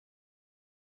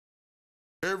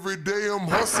Every day I'm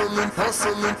hustling,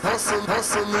 hustling, hustling,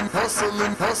 hustling,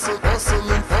 hustling, hustling,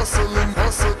 hustling, hustling,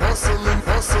 hustling, hustling,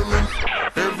 hustling.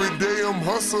 Every day I'm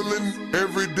hustling,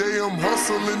 every day I'm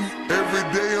hustling, every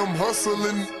day I'm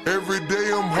hustling, every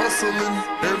day I'm hustling,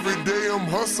 every day I'm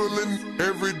hustling,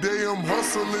 every day I'm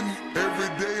hustling,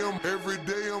 every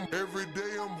day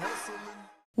I'm hustling.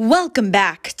 Welcome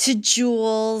back to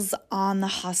Jules on the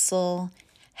Hustle.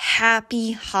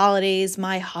 Happy holidays,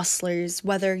 my hustlers.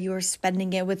 Whether you're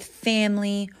spending it with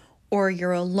family or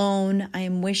you're alone, I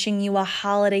am wishing you a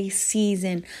holiday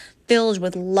season filled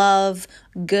with love,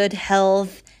 good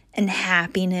health, and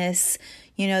happiness.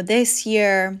 You know, this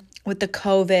year with the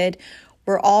COVID,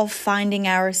 we're all finding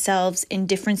ourselves in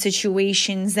different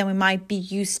situations than we might be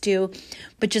used to.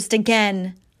 But just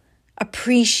again,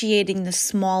 appreciating the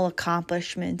small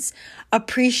accomplishments,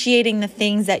 appreciating the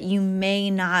things that you may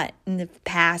not in the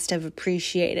past have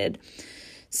appreciated.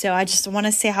 So I just want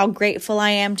to say how grateful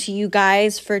I am to you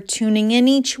guys for tuning in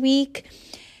each week.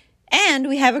 And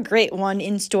we have a great one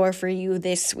in store for you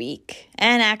this week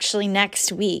and actually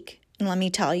next week. And let me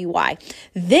tell you why.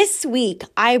 This week,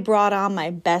 I brought on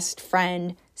my best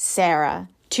friend, Sarah,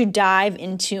 to dive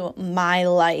into my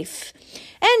life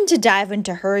and to dive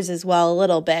into hers as well a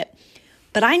little bit.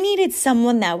 But I needed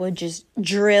someone that would just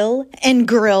drill and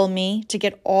grill me to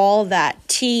get all that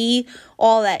tea,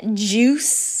 all that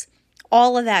juice,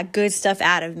 all of that good stuff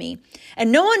out of me.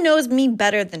 And no one knows me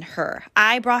better than her.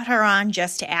 I brought her on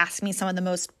just to ask me some of the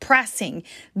most pressing,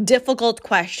 difficult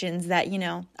questions that,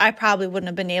 I probably wouldn't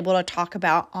have been able to talk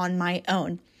about on my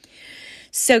own.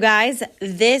 So guys,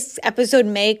 this episode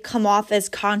may come off as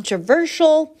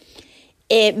controversial.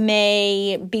 It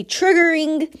may be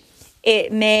triggering.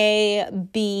 It may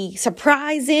be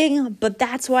surprising, but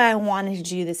that's why I wanted to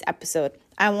do this episode.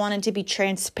 I wanted to be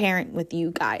transparent with you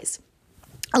guys.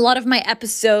 A lot of my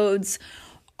episodes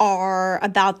are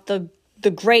about the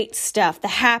great stuff, the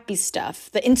happy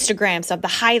stuff, the Instagram stuff, the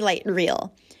highlight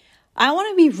reel. I want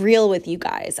to be real with you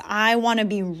guys. I want to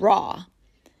be raw.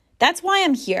 That's why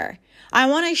I'm here. I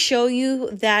want to show you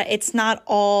that it's not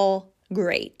all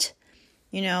great.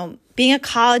 Being a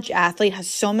college athlete has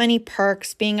so many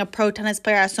perks. Being a pro tennis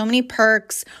player has so many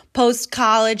perks,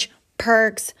 post-college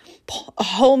perks,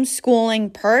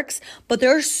 homeschooling perks. But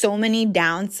there are so many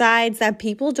downsides that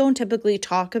people don't typically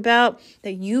talk about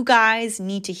that you guys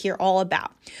need to hear all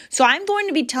about. So I'm going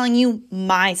to be telling you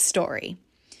my story.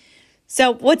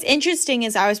 So what's interesting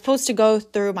is I was supposed to go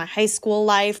through my high school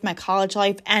life, my college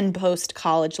life, and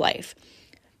post-college life.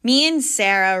 Me and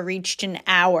Sarah reached an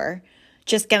hour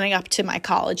just getting up to my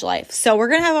college life. So we're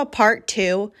going to have a part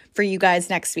 2 for you guys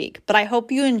next week. But I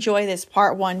hope you enjoy this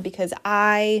part 1 because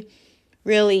I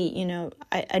really,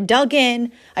 I dug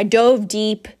in, I dove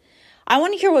deep. I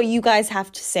want to hear what you guys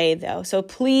have to say though. So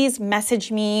please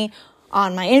message me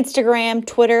on my Instagram,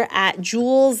 Twitter at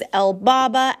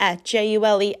JulesElBaba at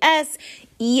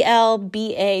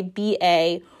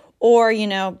JulesElBaba, or,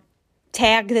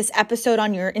 tag this episode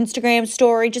on your Instagram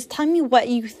story. Just tell me what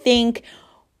you think,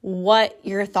 what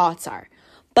your thoughts are.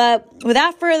 But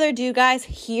without further ado, guys,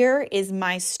 here is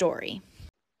my story.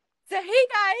 So hey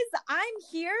guys, I'm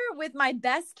here with my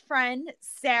best friend,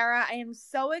 Sarah. I am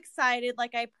so excited.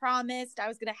 Like I promised, I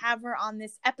was going to have her on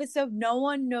this episode. No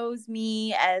one knows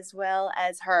me as well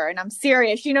as her. And I'm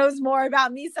serious. She knows more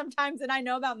about me sometimes than I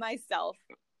know about myself.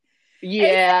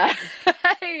 Yeah.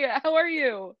 Hey, how are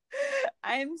you?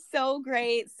 I'm so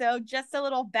great. So just a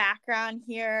little background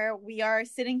here. We are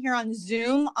sitting here on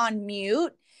Zoom on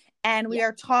mute, and we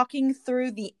are talking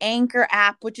through the Anchor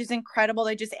app, which is incredible.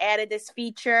 They just added this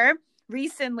feature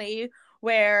recently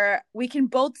where we can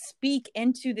both speak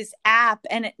into this app,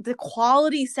 and the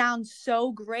quality sounds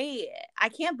so great. I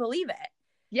can't believe it.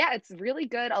 Yeah, it's really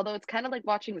good. Although it's kind of like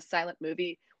watching the silent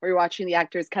movie where you're watching the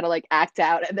actors kind of like act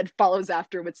out and then follows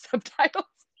after with subtitles.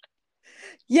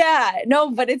 Yeah, no,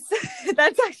 but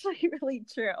that's actually really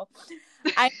true.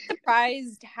 I'm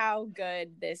surprised how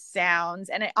good this sounds.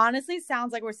 And it honestly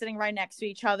sounds like we're sitting right next to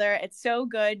each other. It's so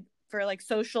good for like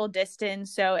social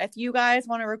distance. So if you guys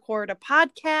want to record a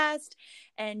podcast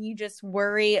and you just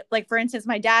worry, like for instance,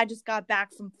 my dad just got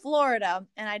back from Florida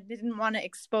and I didn't want to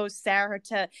expose Sarah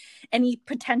to any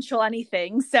potential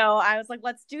anything. So I was like,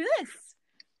 let's do this.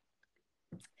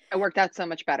 It worked out so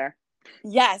much better.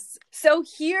 Yes. So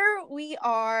here we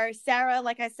are. Sarah,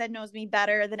 like I said, knows me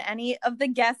better than any of the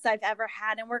guests I've ever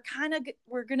had. And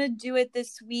we're going to do it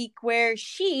this week where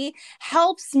she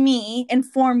helps me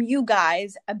inform you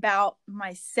guys about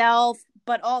myself,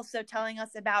 but also telling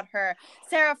us about her.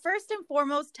 Sarah, first and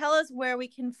foremost, tell us where we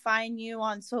can find you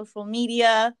on social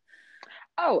media.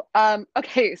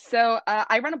 Okay. So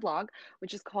I run a blog,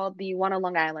 which is called The One on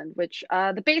Long Island, which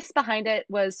the base behind it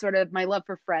was sort of my love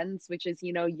for Friends, which is,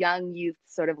 young youth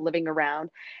sort of living around.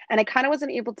 And I kind of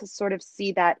wasn't able to sort of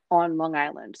see that on Long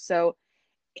Island. So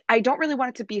I don't really want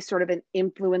it to be sort of an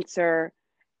influencer,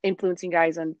 influencing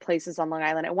guys on places on Long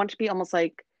Island. I want it to be almost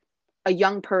like a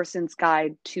young person's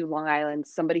guide to Long Island,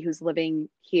 somebody who's living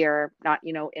here, not,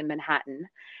 in Manhattan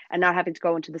and not having to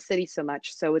go into the city so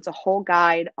much. So it's a whole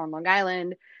guide on Long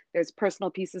Island. There's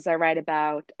personal pieces I write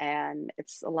about, and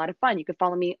it's a lot of fun. You can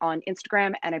follow me on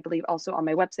Instagram and I believe also on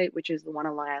my website, which is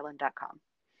theoneonlongisland.com.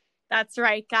 That's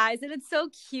right, guys. And it's so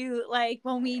cute. Like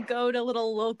when we go to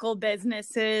little local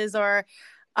businesses or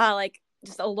like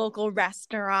just a local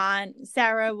restaurant,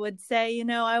 Sarah would say,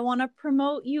 I want to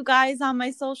promote you guys on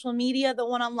my social media, the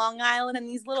one on Long Island, and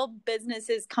these little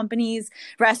businesses, companies,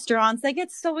 restaurants, they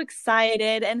get so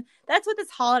excited. And that's what this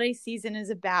holiday season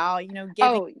is about,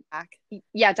 giving back.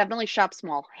 Yeah, definitely shop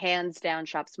small, hands down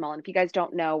shop small. And if you guys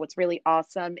don't know, what's really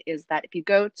awesome is that if you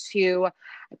go to,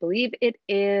 I believe it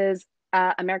is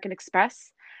American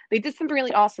Express, they did something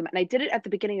really awesome. And I did it at the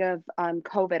beginning of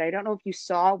COVID. I don't know if you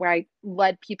saw where I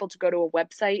led people to go to a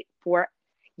website for,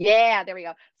 yeah, there we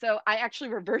go. So I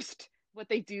actually reversed what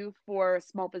they do for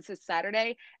Small Business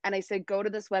Saturday. And I said, go to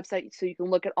this website so you can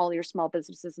look at all your small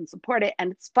businesses and support it.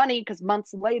 And it's funny because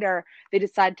months later, they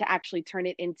decided to actually turn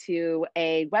it into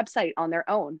a website on their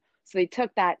own. So they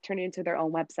took that, turned it into their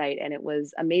own website. And it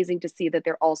was amazing to see that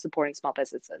they're all supporting small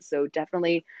businesses. So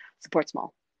definitely support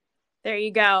small. There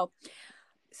you go.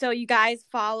 So you guys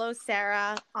follow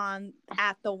Sarah on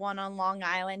at the one on Long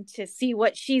Island to see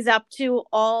what she's up to,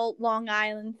 all Long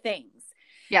Island things.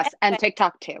 Yes, and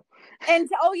TikTok too. And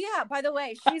oh yeah, by the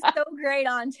way, she's so great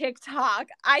on TikTok.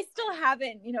 I still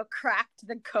haven't, cracked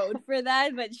the code for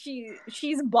that, but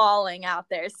she's balling out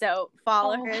there. So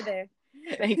follow her there.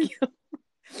 Thank you.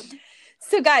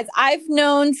 So guys, I've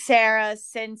known Sarah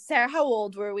since how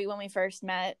old were we when we first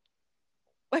met?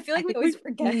 I feel like we always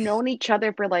forget. We've known each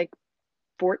other for like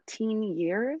 14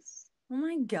 years. Oh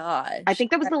my gosh. I think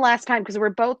that was the last time because we're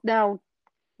both now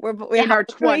we're in our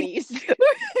 20s.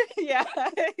 Yeah.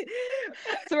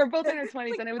 So we're both in our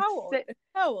 20s, and I would say,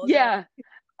 how old? Yeah.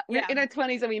 We're in our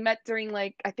 20s, and we met during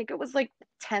I think it was like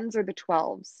 10s or the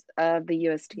 12s of the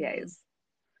USTAs.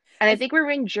 And I think we were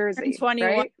in Jersey. 21,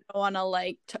 right?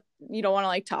 You don't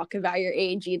want to talk about your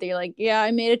age either. You're like, yeah,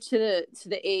 I made it to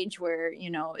the age where,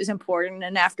 is important,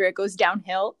 and after it goes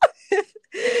downhill.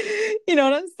 You know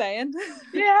what I'm saying?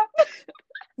 Yeah.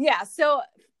 Yeah. So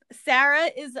Sarah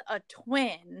is a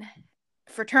twin,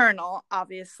 fraternal,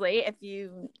 obviously. If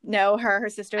you know her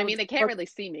sister. I mean, they can't really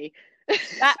see me. Good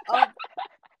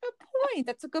point.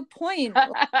 That's a good point.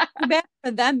 Too bad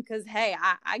for them because hey,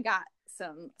 I got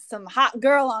some hot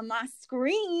girl on my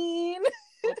screen.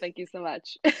 Well, thank you so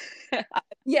much.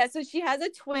 Yeah, so she has a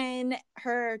twin.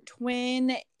 Her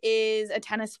twin is a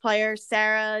tennis player.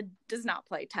 Sarah does not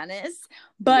play tennis,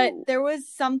 but there was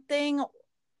something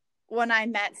when I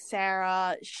met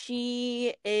Sarah.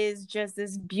 She is just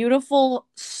this beautiful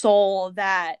soul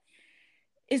that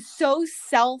is so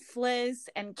selfless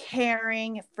and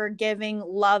caring, forgiving,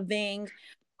 loving.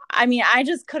 I mean, I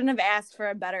just couldn't have asked for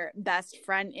a better best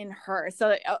friend in her.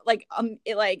 So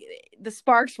the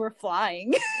sparks were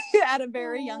flying at a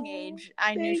very young age.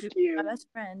 I knew she was my best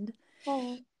friend.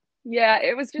 Yeah,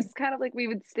 it was just kind of like we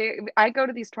would stay. I go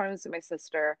to these tournaments with my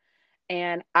sister,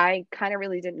 and I kind of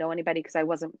really didn't know anybody because I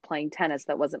wasn't playing tennis.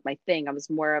 That wasn't my thing. I was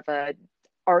more of a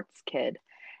arts kid.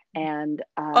 And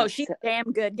she's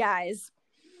damn good, guys.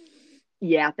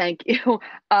 Yeah, thank you.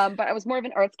 But I was more of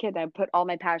an arts kid. I put all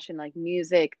my passion like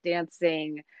music,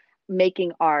 dancing,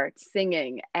 making art,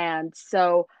 singing. And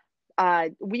so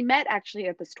we met actually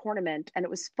at this tournament, and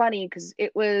it was funny because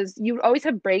you always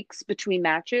have breaks between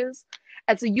matches.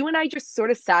 And so you and I just sort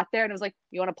of sat there, and I was like,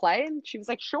 you want to play? And she was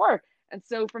like, sure. And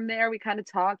so from there, we kind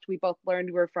of talked. We both learned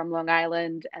we were from Long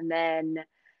Island, and then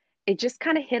it just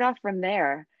kind of hit off from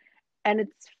there. And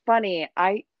it's funny.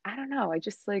 I don't know. I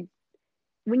just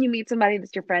when you meet somebody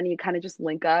that's your friend, you kind of just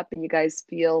link up and you guys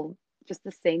feel just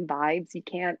the same vibes.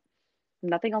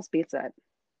 Nothing else beats it.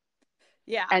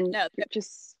 Yeah. And you're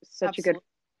just such a good,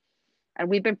 and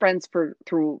we've been friends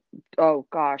through, oh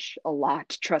gosh, a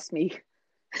lot. Trust me.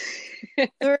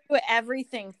 Through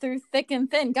everything, through thick and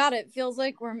thin. God, it feels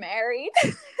like we're married.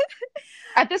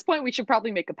 At this point, we should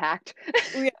probably make a pact.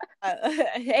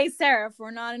 Hey, Sarah, if we're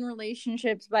not in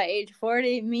relationships by age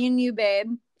 40, me and you,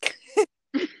 babe.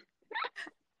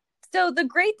 So the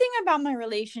great thing about my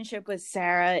relationship with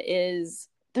Sarah is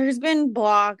there's been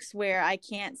blocks where I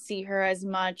can't see her as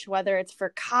much, whether it's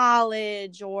for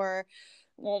college or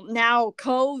well, now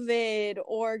COVID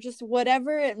or just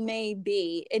whatever it may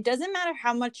be, it doesn't matter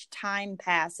how much time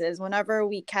passes. Whenever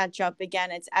we catch up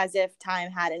again, it's as if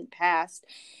time hadn't passed.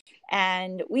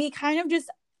 And we kind of just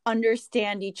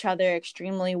understand each other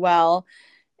extremely well.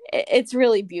 It's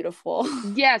really beautiful.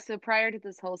 Yeah, so prior to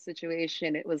this whole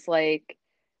situation, it was like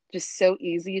just so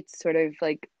easy to sort of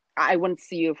like I wouldn't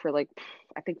see you for like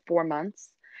I think 4 months.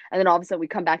 And then all of a sudden we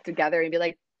come back together and be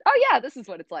like, oh yeah, this is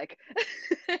what it's like.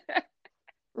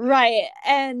 Right.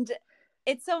 And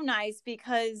it's so nice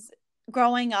because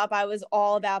growing up, I was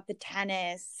all about the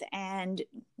tennis and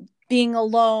being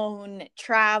alone,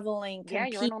 traveling, Yeah,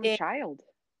 you're an only competing. child.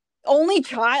 Only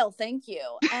child, thank you.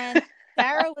 And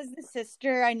Sarah was the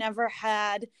sister I never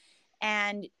had.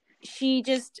 And she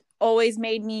just always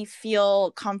made me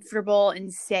feel comfortable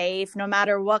and safe no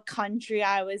matter what country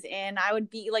I was in. I would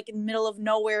be like in the middle of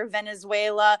nowhere,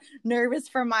 Venezuela, nervous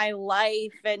for my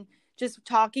life. And just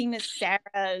talking to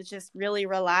Sarah is just really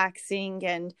relaxing.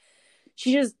 And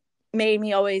she just made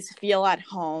me always feel at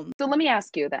home. So let me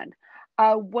ask you then,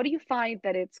 what do you find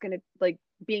that it's gonna like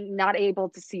being not able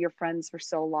to see your friends for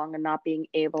so long and not being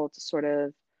able to sort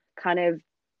of kind of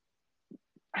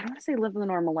I don't want to say live a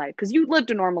normal life because you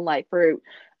lived a normal life for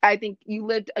I think you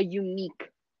lived a unique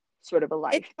sort of a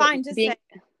life. It's But fine to being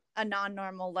say a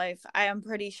non-normal life. I am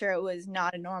pretty sure it was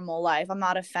not a normal life. I'm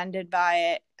not offended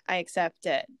by it. I accept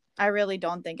it. I really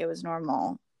don't think it was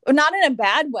normal. Not in a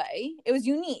bad way. It was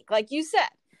unique, like you said.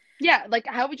 yeah, like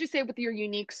how would you say with your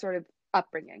unique sort of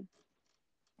upbringing?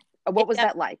 What was Yeah,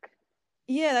 that like?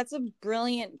 yeah, that's a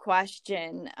brilliant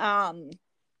question.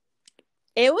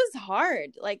 It was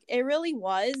hard. Like it really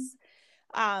was.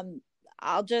 Um,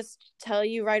 I'll just tell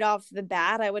you right off the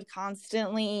bat, I would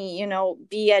constantly,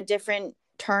 be at different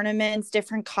tournaments,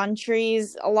 different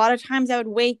countries. A lot of times I would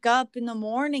wake up in the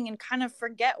morning and kind of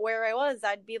forget where I was.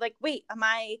 I'd be like, wait, am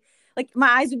I like my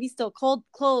eyes would be still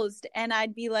closed and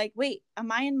I'd be like, wait,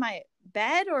 am I in my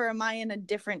bed or am I in a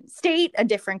different state, a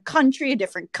different country, a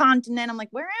different continent? I'm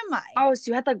like, where am I? Oh, so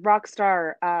you had like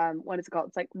Rockstar, what is it called?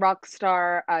 It's like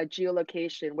Rockstar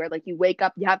geolocation, where like you wake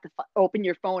up, you have to open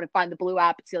your phone and find the blue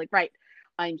app, and see like, right,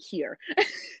 I'm here.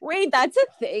 Wait, that's a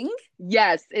thing?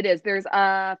 Yes, it is. There's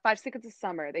 5 seconds of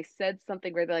summer. They said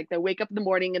something where they wake up in the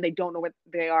morning and they don't know what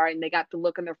they are, and they got to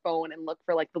look on their phone and look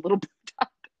for like the little blue dot.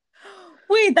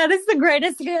 Wait, that is the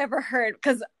greatest thing I ever heard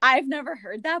because I've never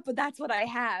heard that, but that's what I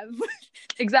have.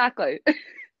 Exactly.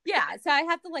 Yeah, so I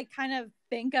have to like kind of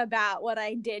think about what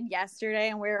I did yesterday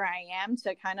and where I am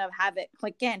to kind of have it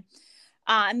click in.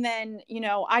 And then,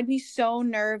 I'd be so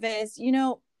nervous.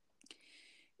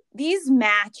 These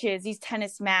matches, these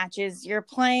tennis matches, you're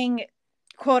playing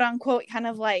quote unquote kind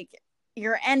of like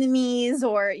your enemies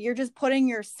or you're just putting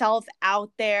yourself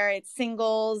out there. It's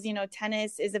singles,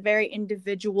 tennis is a very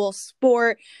individual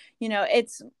sport.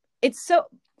 It's so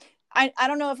I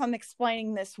don't know if I'm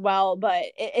explaining this well, but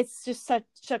it's just such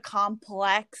a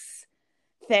complex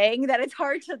thing that it's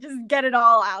hard to just get it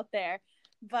all out there.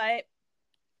 But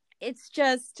it's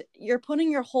just you're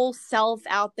putting your whole self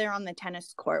out there on the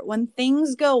tennis court. When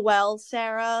things go well,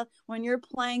 Sarah, when you're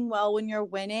playing well, when you're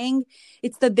winning,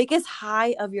 it's the biggest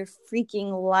high of your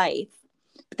freaking life.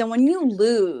 But then when you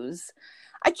lose,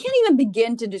 I can't even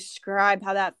begin to describe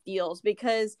how that feels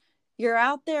because you're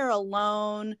out there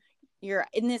alone. You're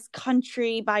in this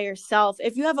country by yourself.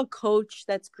 If you have a coach,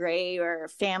 that's great, or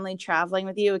family traveling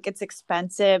with you, it gets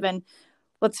expensive. And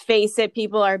let's face it,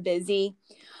 people are busy.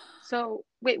 So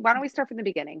wait, why don't we start from the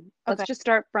beginning? Let's Okay. just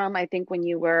start from I think when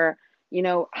you were,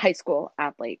 high school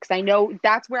athlete. Because I know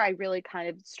that's where I really kind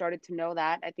of started to know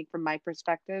that, I think from my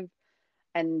perspective,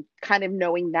 and kind of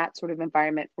knowing that sort of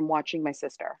environment from watching my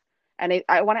sister. And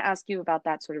I want to ask you about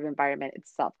that sort of environment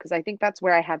itself, because I think that's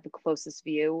where I had the closest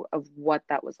view of what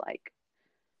that was like.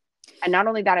 And not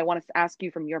only that, I want to ask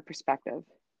you from your perspective.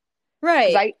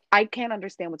 Because Right. I can't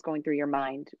understand what's going through your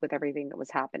mind with everything that was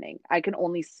happening. I can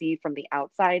only see from the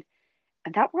outside.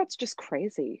 And that world's just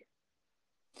crazy.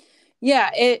 Yeah,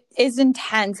 it is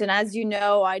intense. And as you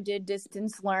know, I did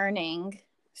distance learning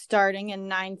starting in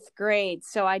ninth grade.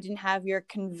 So I didn't have your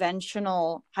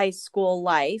conventional high school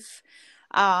life.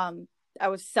 I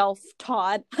was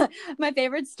self-taught. My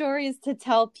favorite story is to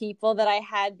tell people that I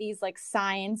had these like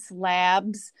science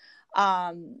labs,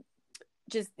 um,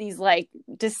 just these like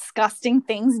disgusting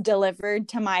things delivered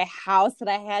to my house that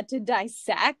I had to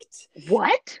dissect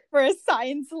What? for a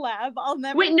science lab. I'll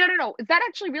never. Wait, no, no, no. Is that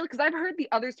actually real? Because I've heard the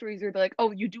other stories where they're like,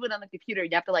 oh, you do it on the computer. You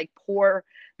have to like pour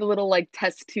the little like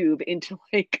test tube into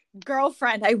like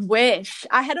Girlfriend, I wish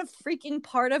I had a freaking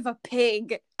part of a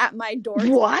pig at my door.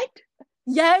 what?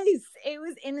 Yes, it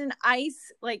was in an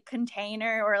ice like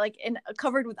container or like in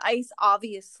covered with ice,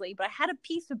 obviously. But I had a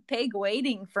piece of pig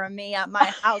waiting for me at my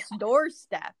house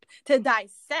doorstep to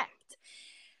dissect.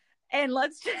 And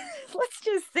let's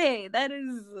just say that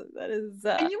is.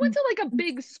 And you went to like a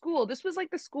big school. This was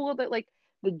like the school that like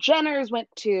the Jenners went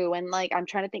to, and like I'm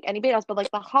trying to think anybody else, but like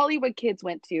the Hollywood kids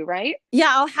went to, right? Yeah,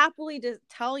 I'll happily just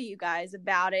tell you guys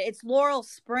about it. It's Laurel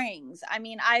Springs. I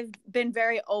mean, I've been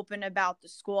very open about the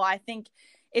school. I think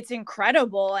it's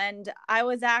incredible. And I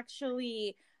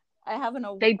have an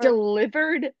They award.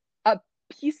 delivered a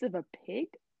piece of a pig.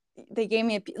 They gave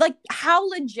me like, how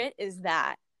legit is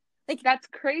that? Like, That's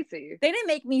crazy. they didn't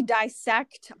make me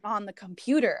dissect on the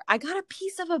computer. I got a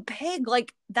piece of a pig.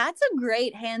 Like, that's a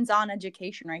great hands-on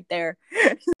education right there.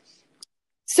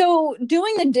 So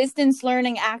doing the distance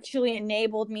learning actually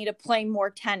enabled me to play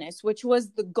more tennis, which was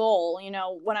the goal. You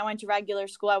know, when I went to regular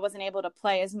school, I wasn't able to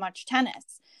play as much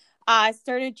tennis. I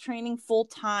started training full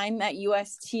time at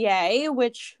USTA,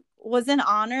 which was an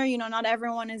honor. You know, not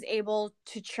everyone is able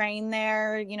to train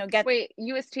there, get Wait,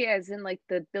 USTA is in like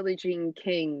the Billie Jean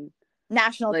King,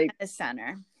 National like, Tennis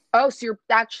Center. oh, so you're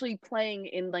actually playing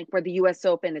in like where the US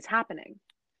Open is happening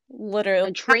Literally.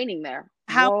 and training there.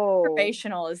 How Whoa.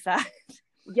 motivational is that?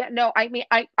 Yeah, no, I mean,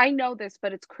 I know this,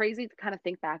 but it's crazy to kind of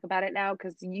think back about it now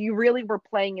because you really were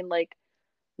playing in like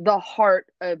the heart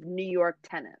of New York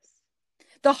tennis.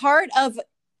 The heart of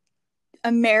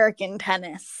American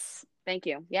tennis. Thank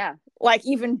you. Yeah. Like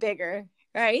even bigger,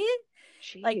 right?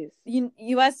 Jeez. Like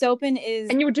US Open is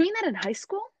And you were doing that in high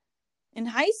school? in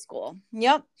high school.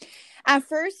 Yep. At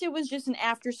first, it was just an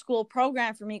after school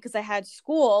program for me because I had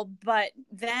school. But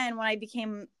then when I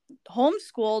became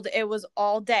homeschooled, it was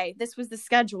all day. This was the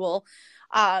schedule.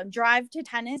 Drive to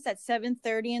tennis at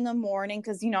 7:30 in the morning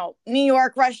because, New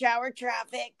York rush hour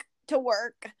traffic to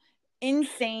work.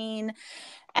 Insane.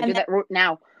 I do that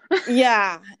now.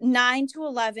 Yeah. 9 to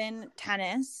 11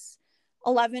 tennis.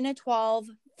 11 to 12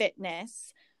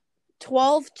 fitness.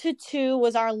 12 to 2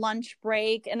 was our lunch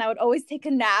break, and I would always take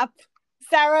a nap.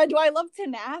 Sarah, do I love to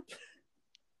nap?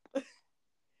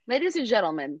 Ladies and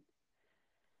gentlemen,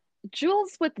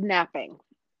 Jules with napping.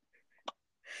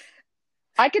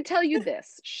 I can tell you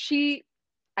this.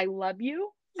 I love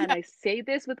you, and I say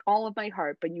this with all of my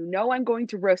heart, but you know I'm going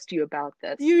to roast you about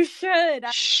this. You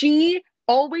should. She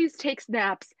always takes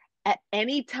naps at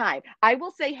any time. I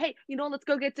will say, hey, let's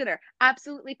go get dinner.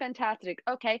 Absolutely fantastic.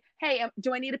 Okay. Hey,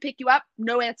 do I need to pick you up?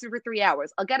 No answer for 3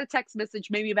 hours. I'll get a text message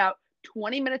maybe about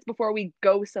 20 minutes before we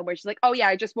go somewhere. She's like, oh yeah,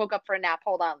 I just woke up for a nap.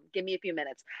 Hold on. Give me a few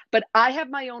minutes. But I have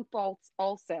my own faults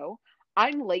also.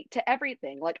 I'm late to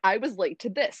everything. Like I was late to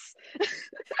this.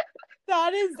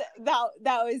 That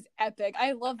was epic.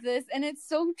 I love this. And it's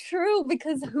so true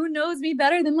because who knows me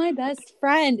better than my best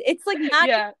friend? It's like not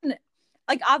even,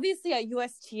 like obviously at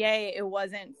USTA it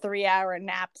wasn't 3-hour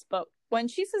naps, but when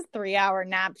she says 3-hour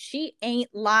naps, she ain't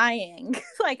lying.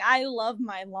 Like I love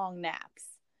my long naps.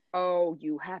 Oh,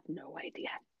 you have no idea.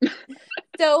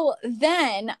 So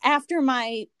then after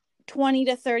my 20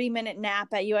 to 30-minute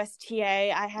nap at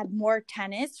USTA, I had more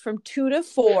tennis from 2 to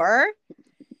 4.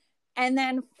 And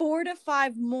then 4 to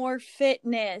 5 more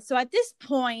fitness. So at this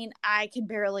point, I can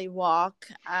barely walk.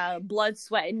 Blood,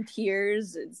 sweat, and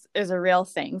tears is a real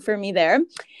thing for me there.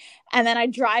 And then I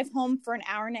drive home for an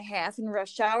hour and a half in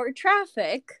rush hour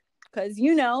traffic because,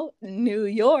 New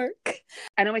York.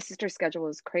 I know my sister's schedule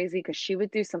was crazy because she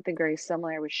would do something very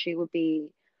similar where she would be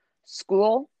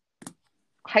school,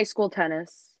 high school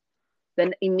tennis.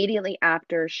 Then immediately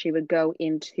after, she would go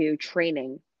into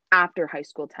training after high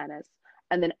school tennis.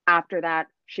 And then after that,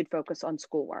 she'd focus on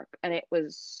schoolwork. And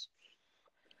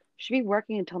she'd be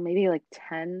working until maybe like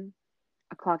 10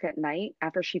 o'clock at night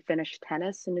after she finished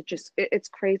tennis. And it's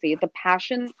crazy. The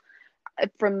passion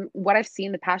from what I've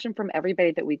seen, the passion from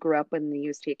everybody that we grew up in the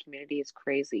USTA community is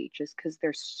crazy just because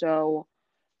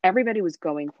everybody was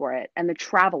going for it. And the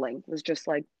traveling was just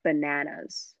like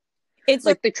bananas. It's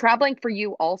like the traveling for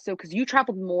you also, because you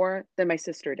traveled more than my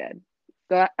sister did.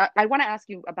 I want to ask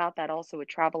you about that also with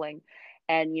traveling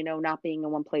and, not being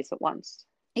in one place at once.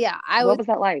 Yeah. What was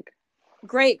that like?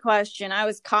 Great question. I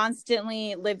was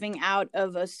constantly living out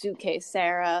of a suitcase,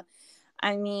 Sarah.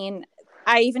 I mean,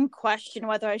 I even questioned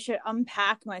whether I should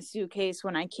unpack my suitcase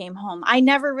when I came home. I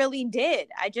never really did.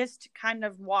 I just kind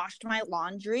of washed my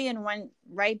laundry and went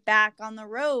right back on the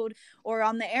road or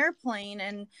on the airplane.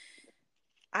 And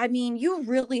I mean, you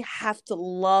really have to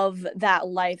love that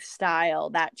lifestyle,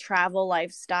 that travel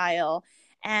lifestyle.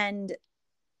 And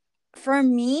for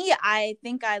me, I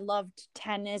think I loved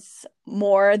tennis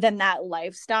more than that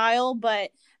lifestyle,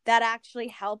 but that actually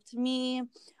helped me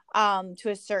to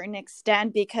a certain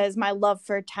extent, because my love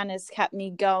for tennis kept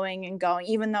me going and going,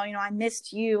 even though, I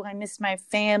missed you, I missed my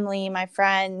family, my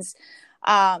friends,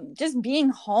 just being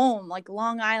home, like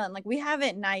Long Island, like we have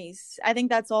it nice. I think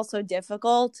that's also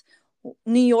difficult.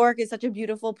 New York is such a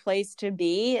beautiful place to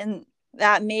be, and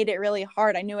that made it really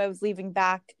hard. I knew I was leaving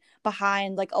back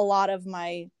behind like a lot of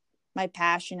my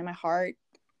passion and my heart.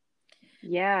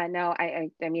 Yeah, no, I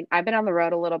mean, I've been on the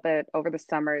road a little bit over the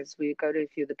summers. We go to a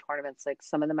few of the tournaments. Like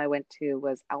some of them I went to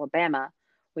was Alabama.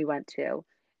 We went to,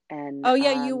 and Oh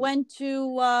yeah, you went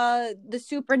to the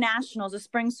Super Nationals, the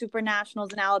Spring Super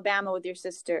Nationals in Alabama with your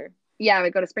sister yeah,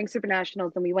 we go to Spring Super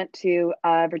Nationals, and we went to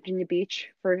Virginia Beach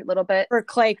for a little bit. for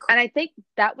clay. And I think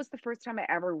that was the first time I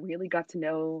ever really got to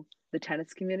know the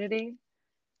tennis community.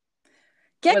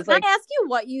 Can Was I like, ask you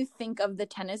what you think of the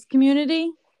tennis community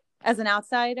as an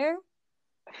outsider?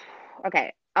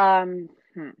 okay, You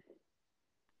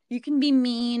can be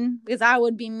mean because I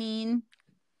would be mean.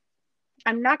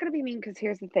 I'm not gonna be mean because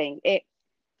here's the thing.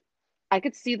 I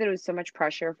could see that it was so much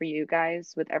pressure for you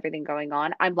guys with everything going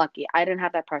on. I'm lucky. I didn't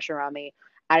have that pressure on me.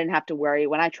 I didn't have to worry.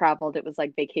 When I traveled, it was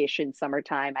like vacation,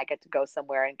 summertime. I get to go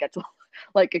somewhere and get to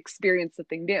like experience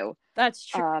something new. That's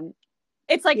true. Um,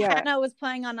 It's like yeah, Hannah was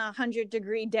playing on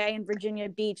 100-degree day in Virginia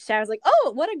Beach. So I was like,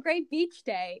 oh, what a great beach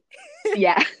day.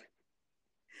 yeah.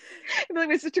 I feel like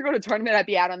my sister go to a tournament, I'd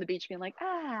be out on the beach being like,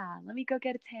 let me go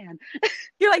get a tan.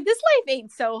 You're like, this life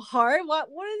ain't so hard. What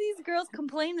are these girls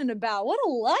complaining about? What a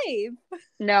life.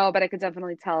 No, but I could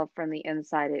definitely tell from the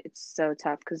inside it's so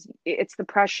tough because it's the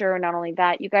pressure. Not only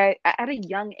that, you guys at a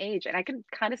young age, and I can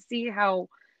kind of see how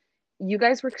you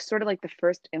guys were sort of like the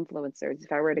first influencers,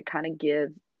 if I were to kind of give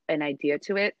an idea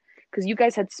to it, because you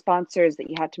guys had sponsors that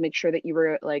you had to make sure that you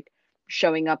were like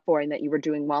showing up for and that you were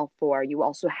doing well for. You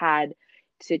also had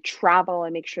to travel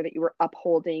and make sure that you were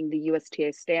upholding the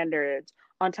USTA standards.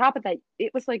 On top of that,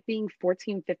 it was like being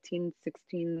 14, 15,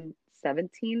 16,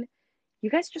 17. You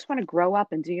guys just want to grow up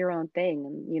and do your own thing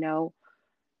and,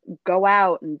 go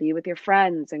out and be with your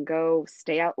friends and go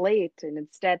stay out late. And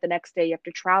instead, the next day you have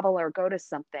to travel or go to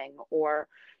something, or,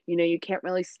 you can't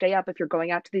really stay up if you're going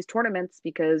out to these tournaments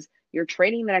because you're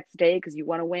training the next day because you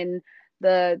want to win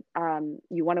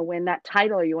you want to win that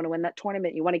title, or you want to win that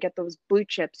tournament, you want to get those blue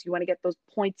chips, you want to get those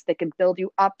points that can build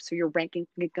you up so your ranking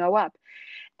can go up.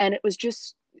 And it was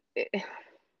just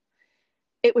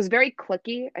it was very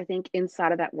clicky, I think,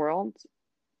 inside of that world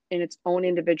in its own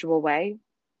individual way.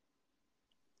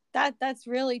 That's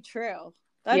really true.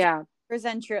 That's Yeah.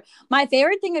 100% true. My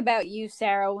favorite thing about you,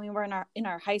 Sarah, when we were in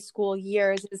our high school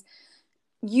years, is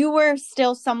you were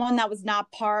still someone that was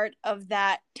not part of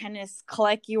that tennis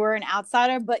clique. You were an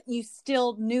outsider, but you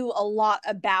still knew a lot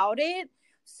about it.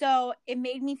 So it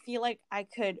made me feel like I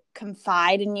could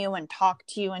confide in you and talk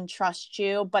to you and trust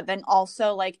you, but then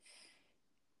also like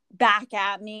back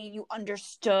at me, you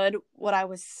understood what I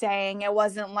was saying. It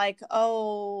wasn't like,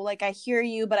 oh, like I hear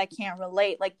you but I can't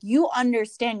relate. Like you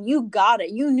understand, you got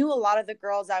it. You knew a lot of the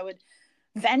girls I would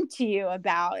vent to you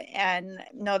about, and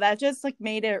no, that just like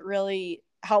made it really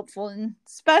helpful and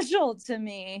special to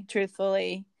me,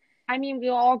 truthfully. I mean,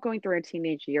 we're all going through our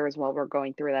teenage years while we're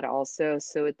going through that also.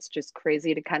 So it's just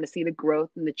crazy to kind of see the growth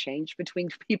and the change between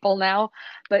people now.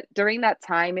 But during that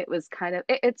time, it was kind of,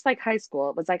 it's like high school.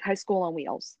 It was like high school on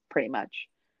wheels, pretty much,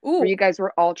 where Ooh, you guys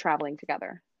were all traveling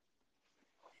together.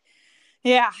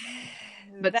 yeah,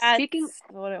 But speaking, that's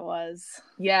what it was.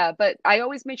 yeah, but I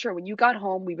always made sure when you got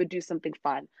home, we would do something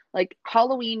fun. Like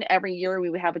Halloween every year, we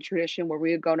would have a tradition where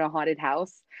we would go to a haunted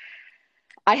house.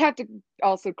 I have to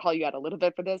also call you out a little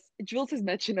bit for this. Jules has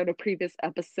mentioned on a previous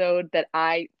episode that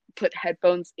I put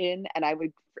headphones in and I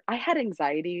had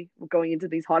anxiety going into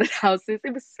these haunted houses.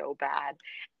 It was so bad.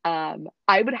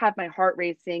 I would have my heart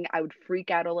racing. I would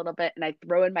freak out a little bit and I'd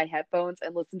throw in my headphones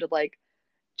and listen to like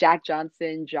Jack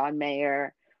Johnson, John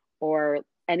Mayer, or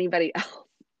anybody else.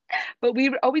 But we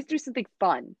would always do something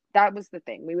fun. That was the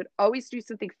thing. We would always do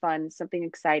something fun, something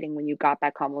exciting when you got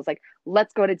back home. It was like,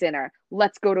 let's go to dinner.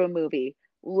 Let's go to a movie.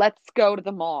 Let's go to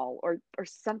the mall or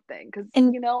something. Because,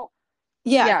 And yeah,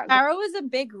 yeah, Sarah was a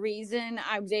big reason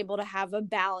I was able to have a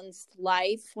balanced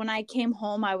life. When I came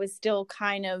home, I was still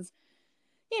kind of,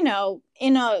 in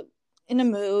a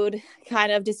mood,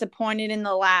 kind of disappointed in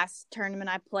the last tournament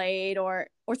I played, or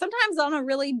sometimes on a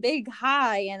really big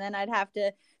high, and then I'd have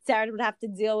to Sarah would have to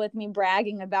deal with me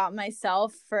bragging about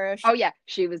myself for Oh yeah,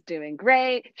 she was doing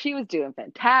great. She was doing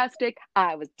fantastic.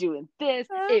 I was doing this.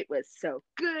 It was so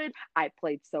good. I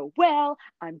played so well.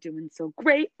 I'm doing so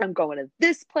great. I'm going to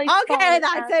this place. Okay,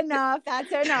 that's enough.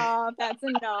 That's enough. That's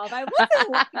enough. I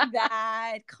wasn't like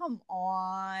that. Come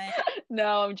on.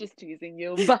 No, I'm just teasing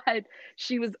you. But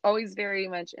she was always very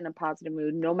much in a positive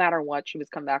mood, no matter what. She was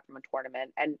come back from a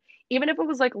tournament, and even if it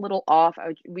was like a little off,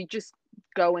 we just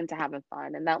go into having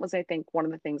fun. And that was, I think, one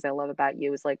of the things I love about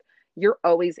you is like you're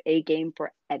always a game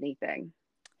for anything.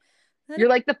 You're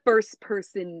like the first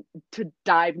person to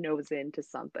dive nose into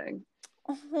something.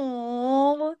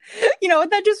 Oh, you know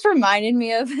what that just reminded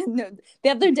me of? The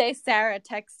other day, Sarah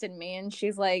texted me and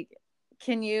she's like,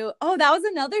 can you, oh, that was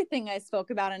another thing I spoke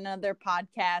about in another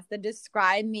podcast that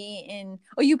described me in,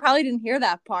 oh, you probably didn't hear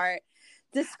that part.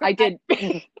 I did.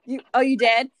 You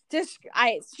did?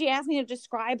 She asked me to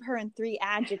describe her in 3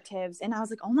 adjectives. And I was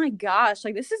like, oh my gosh,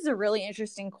 like this is a really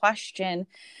interesting question.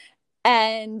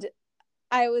 And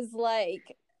I was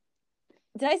like,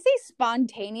 did I say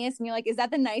spontaneous? And you're like, is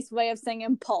that the nice way of saying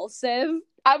impulsive?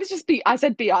 I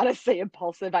said, be honest, say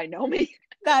impulsive. I know me.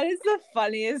 That is the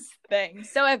funniest thing.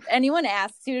 So if anyone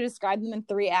asks you to describe them in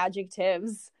 3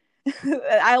 adjectives,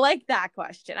 I like that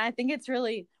question. I think it's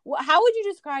really, how would you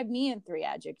describe me in 3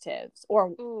 adjectives or a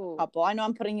couple? I know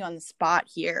I'm putting you on the spot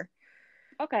here.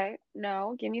 Okay.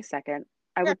 No, give me a second.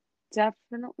 I would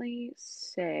definitely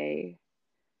say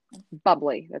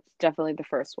bubbly. That's definitely the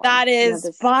first one. That is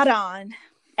spot on.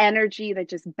 Energy that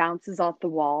just bounces off the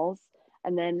walls.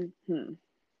 And then,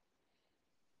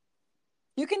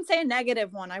 You can say a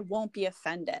negative one. I won't be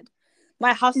offended.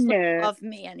 My hustlers love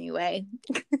me anyway.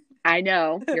 I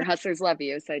know. Your hustlers love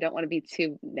you, so I don't want to be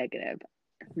too negative.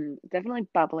 Definitely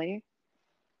bubbly.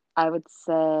 I would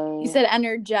say... You said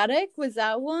energetic? Was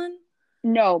that one?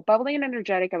 No, bubbly and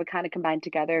energetic I would kind of combine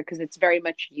together because it's very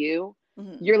much you.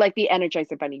 Mm-hmm. You're like the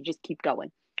Energizer Bunny. You just keep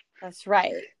going. That's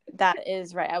right. That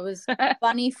is right. I was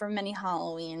bunny for many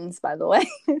Halloweens, by the way.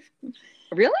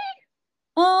 Really?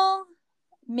 Well,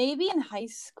 maybe in high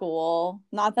school.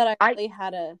 Not that I really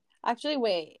had a... Actually,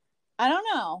 wait. I don't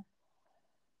know.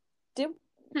 Did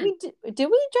we ever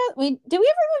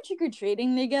go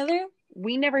trick-or-treating together?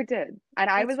 We never did. And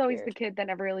I was always the kid that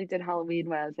never really did Halloween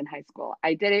when I was in high school.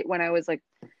 I did it when I was like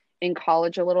in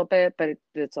college a little bit, but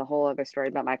it's a whole other story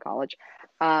about my college.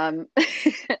 We can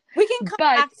come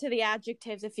back to the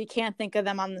adjectives if you can't think of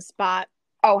them on the spot.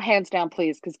 Oh, hands down,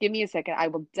 please, because give me a second. I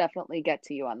will definitely get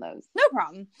to you on those. No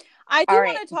problem. I do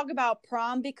want to talk about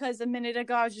prom because a minute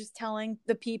ago I was just telling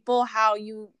the people how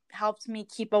you helped me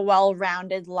keep a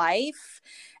well-rounded life.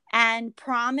 And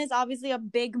prom is obviously a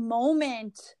big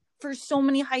moment for so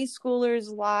many high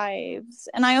schoolers' lives.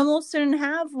 And I almost didn't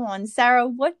have one. Sarah,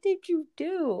 what did you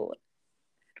do?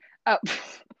 Oh,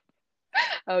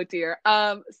 oh dear.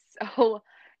 How can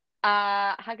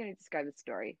I describe the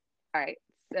story? All right.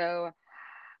 So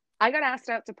I got asked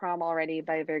out to prom already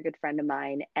by a very good friend of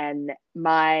mine, and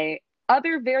my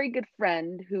other very good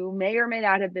friend, who may or may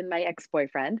not have been my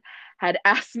ex-boyfriend, had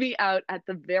asked me out at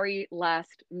the very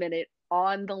last minute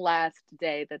on the last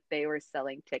day that they were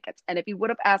selling tickets. And if he would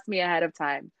have asked me ahead of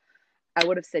time, I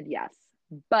would have said yes.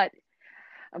 But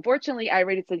unfortunately, I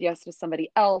already said yes to somebody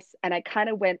else, and I kind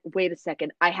of went, wait a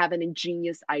second, I have an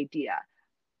ingenious idea.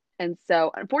 And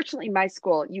so, unfortunately, my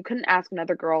school, you couldn't ask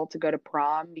another girl to go to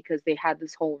prom because they had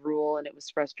this whole rule, and it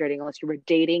was frustrating unless you were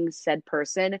dating said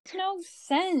person. No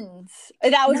sense.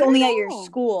 That was only at your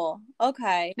school.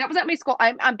 Okay. That was at my school.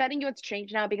 I'm betting you it's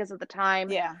changed now because of the time.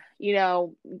 Yeah. You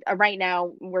know, right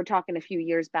now, we're talking a few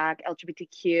years back,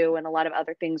 LGBTQ and a lot of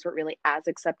other things weren't really as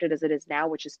accepted as it is now,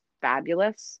 which is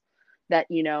fabulous. That,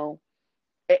 you know,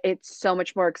 it's so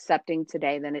much more accepting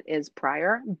today than it is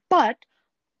prior. But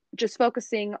just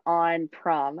focusing on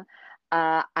prom,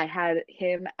 I had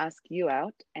him ask you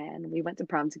out, and we went to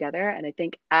prom together. And I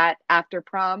think after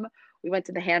prom, we went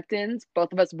to the Hamptons.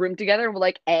 Both of us roomed together, and we're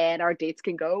like, and our dates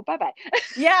can go bye-bye.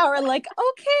 Yeah, we're like,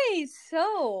 okay,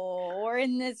 so we're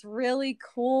in this really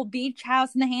cool beach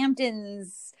house in the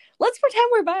Hamptons. Let's pretend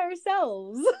we're by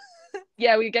ourselves.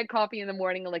 Yeah, we get coffee in the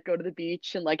morning and like go to the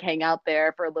beach and like hang out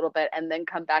there for a little bit, and then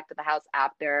come back to the house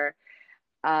after.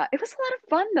 It was a lot of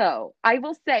fun, though, I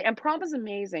will say. And prom was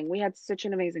amazing. We had such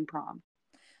an amazing prom.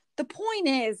 The point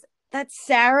is that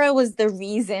Sarah was the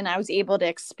reason I was able to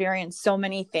experience so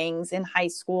many things in high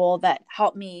school that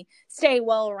helped me stay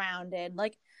well-rounded.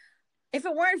 Like, if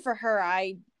it weren't for her,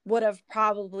 I would have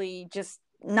probably just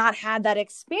not had that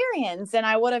experience, and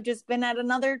I would have just been at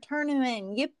another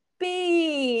tournament.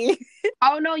 be.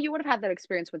 Oh no, you would have had that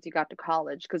experience once you got to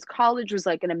college because college was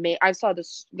like an amazing. I saw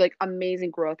this like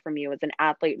amazing growth from you as an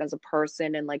athlete and as a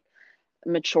person, and like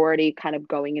maturity kind of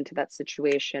going into that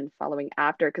situation following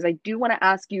after. Because I do want to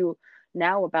ask you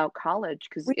now about college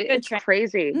because We could it's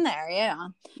crazy. in there, yeah.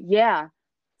 Yeah.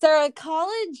 So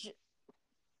college,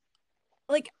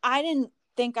 like I didn't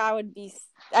think I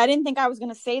was going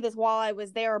to say this while I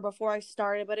was there or before I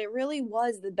started, but it really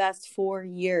was the best 4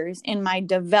 years in my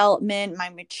development, my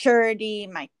maturity,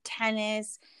 my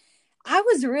tennis. I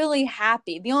was really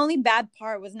happy. The only bad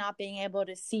part was not being able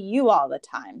to see you all the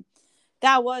time.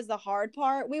 That was the hard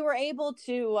part. We were able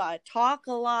to talk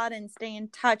a lot and stay in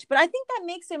touch, but I think that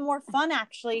makes it more fun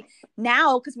actually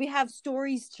now because we have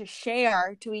stories to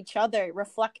share to each other,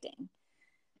 reflecting.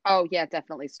 Oh yeah,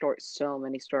 definitely stories. So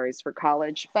many stories for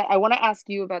college. But I want to ask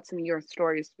you about some of your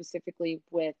stories specifically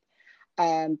with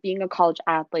being a college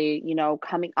athlete, you know,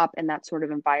 coming up in that sort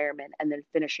of environment and then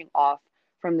finishing off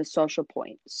from the social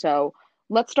point. So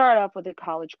let's start off with a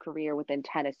college career within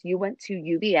tennis. You went to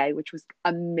UVA, which was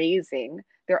amazing.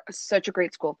 They're such a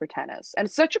great school for tennis and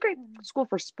such a great school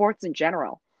for sports in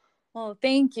general. Well,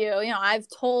 thank you. You know, I've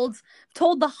told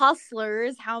the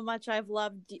hustlers how much I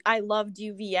loved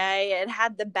UVA. It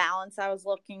had the balance I was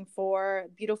looking for.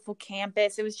 Beautiful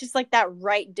campus. It was just like that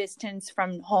right distance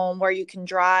from home where you can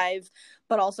drive,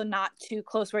 but also not too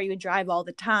close where you would drive all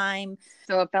the time.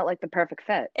 So it felt like the perfect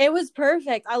fit. It was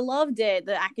perfect. I loved it.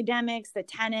 The academics, the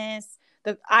tennis,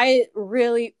 I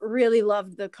really, really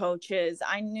loved the coaches.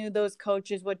 I knew those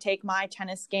coaches would take my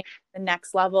tennis game to the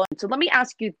next level. So let me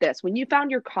ask you this. When you found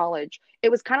your college,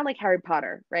 it was kind of like Harry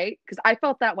Potter, right? Because I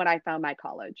felt that when I found my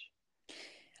college.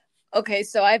 Okay,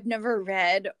 so I've never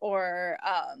read or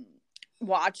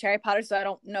watched Harry Potter, so I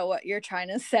don't know what you're trying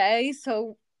to say.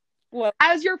 So what?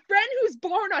 As your friend who's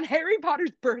born on Harry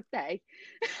Potter's birthday,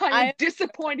 I am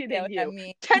disappointed in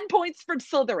you. 10 points from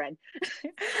Slytherin.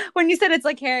 When you said it's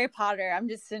like Harry Potter, I'm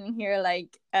just sitting here like,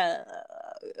 I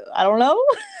don't know.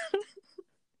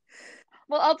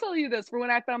 Well, I'll tell you this. For when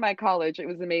I found my college, it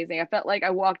was amazing. I felt like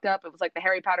I walked up. It was like the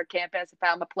Harry Potter campus. I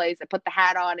found my place. I put the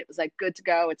hat on. It was like good to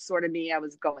go. It's sort of me. I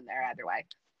was going there either way.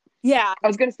 Yeah. I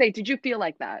was going to say, did you feel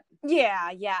like that? Yeah,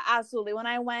 absolutely. When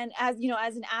I went as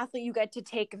an athlete, you get to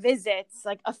take visits,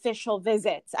 like official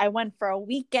visits. I went for a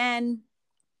weekend.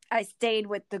 I stayed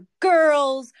with the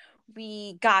girls.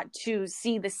 We got to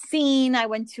see the scene. I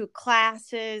went to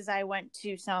classes. I went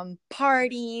to some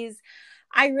parties.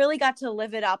 I really got to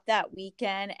live it up that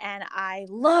weekend and I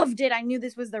loved it. I knew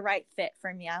this was the right fit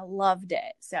for me. I loved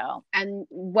it. So, and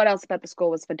what else about the school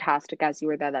was fantastic as you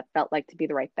were there that felt like to be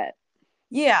the right fit?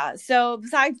 Yeah. So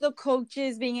besides the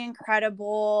coaches being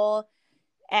incredible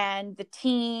and the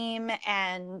team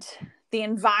and the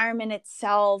environment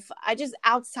itself, I just,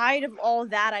 outside of all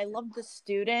that, I loved the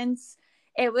students.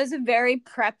 It was a very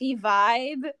preppy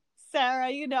vibe. Sarah,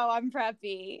 you know I'm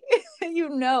preppy. You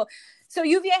know. So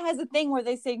UVA has a thing where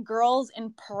they say girls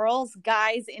in pearls,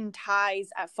 guys in ties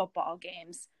at football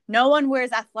games. No one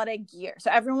wears athletic gear.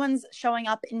 So everyone's showing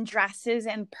up in dresses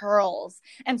and pearls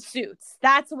and suits.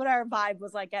 That's what our vibe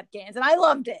was like at games. And I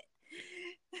loved it.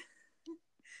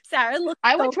 Sarah,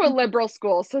 I went to a liberal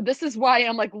school. So this is why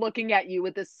I'm like looking at you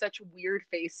with this such weird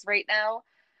face right now.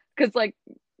 Because like,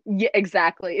 yeah,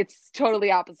 exactly. It's totally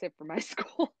opposite for my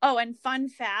school. Oh, and fun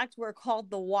fact, we're called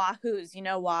the Wahoos. You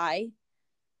know why?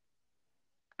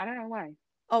 I don't know why.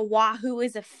 A wahoo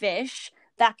is a fish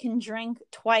that can drink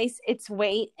twice its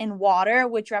weight in water,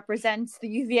 which represents the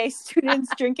UVA students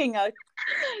drinking a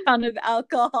ton of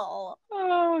alcohol.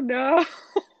 Oh, no.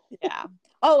 Yeah.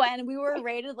 Oh, and we were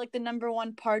rated like the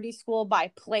 #1 party school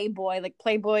by Playboy. Like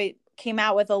Playboy came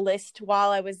out with a list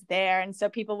while I was there. And so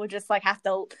people would just like have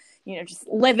to, just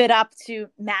live it up to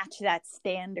match that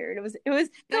standard.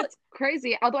 That's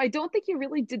crazy. Although I don't think you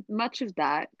really did much of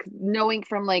that, knowing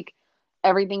from like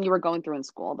everything you were going through in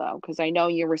school though, because I know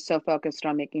you were so focused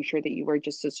on making sure that you were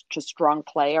just a strong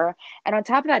player. And on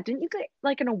top of that, didn't you get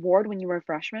like an award when you were a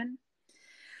freshman?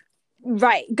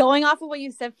 Right. Going off of what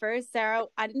you said first, Sarah,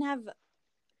 I didn't have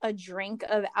a drink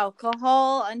of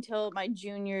alcohol until my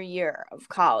junior year of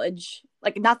college.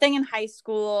 Like nothing in high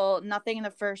school, nothing in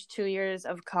the first 2 years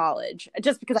of college.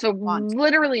 Just because so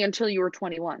literally until you were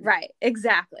 21. Right.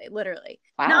 Exactly. Literally.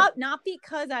 Wow. Not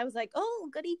because I was like, oh,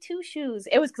 goody two shoes.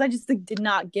 It was because I just did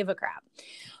not give a crap.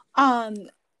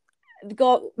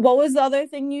 What was the other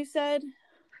thing you said?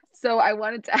 So I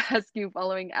wanted to ask you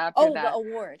following after that. Oh, the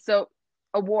award. So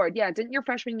award. Yeah. Didn't your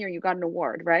freshman year, you got an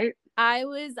award, right? I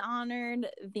was honored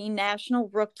the National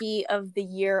Rookie of the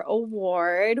Year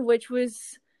award, which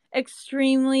was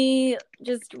extremely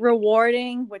just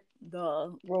rewarding. What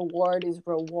the reward is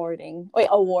rewarding. Wait,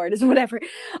 award is whatever.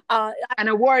 Uh, An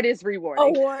award is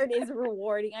rewarding. Award is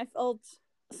rewarding. I felt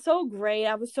so great.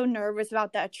 I was so nervous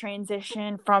about that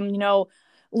transition from,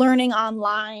 learning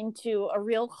online to a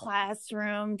real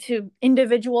classroom to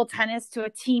individual tennis to a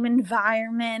team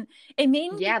environment. It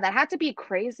made me. Yeah, that had to be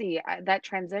crazy, that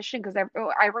transition, because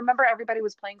I remember everybody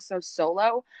was playing so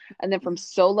solo, and then from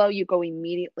solo you go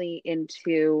immediately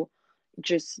into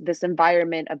just this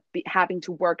environment of having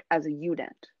to work as a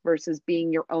unit versus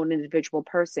being your own individual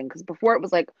person. Because before it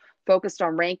was like focused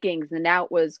on rankings, and now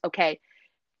it was okay,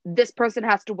 this person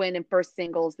has to win in first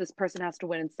singles, this person has to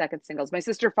win in second singles. My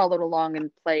sister followed along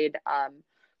and played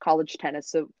college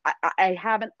tennis, so I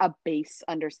have a base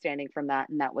understanding from that,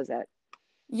 and that was it.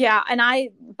 Yeah, and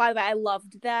by the way, I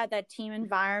loved that team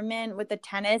environment with the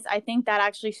tennis. I think that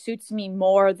actually suits me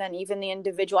more than even the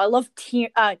individual. I love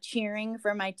cheering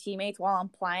for my teammates while I'm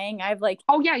playing. I've like,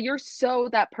 oh yeah, you're so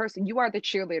that person. You are the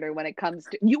cheerleader when it comes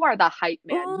to. You are the hype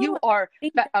man. You are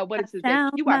what is his name?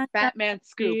 You are Batman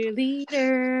Scoop.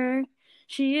 Cheerleader.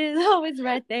 She is always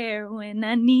right there when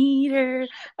I need her.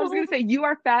 I was gonna say you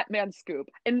are Fat Man Scoop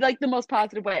in like the most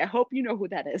positive way. I hope you know who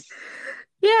that is.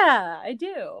 Yeah, I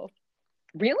do.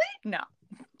 Really? No.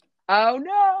 Oh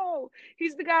no.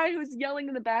 He's the guy who's yelling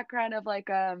in the background of like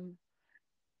oh,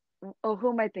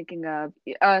 who am I thinking of?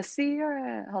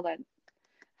 Hold on.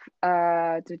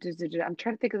 I'm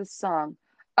trying to think of the song.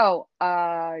 Oh,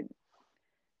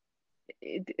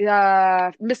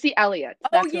 Missy Elliott.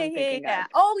 That's yeah, who I'm thinking yeah. of.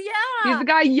 Oh yeah. He's the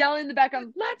guy yelling in the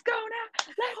background, "Let's go now.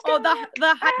 Let's go." Oh,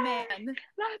 the hype man.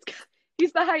 Let's go.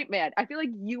 He's the hype man. I feel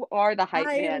like you are the hype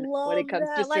man when it comes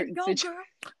to certain situations.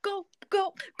 Go,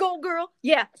 girl.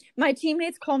 Yeah, my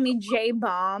teammates call me J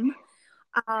Bomb.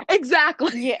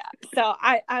 Exactly. Yeah, so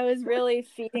I was really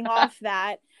feeding off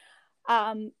that.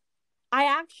 I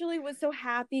actually was so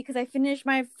happy because I finished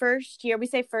my first year. We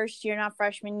say first year, not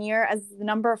freshman year, as the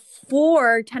number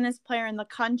 4 tennis player in the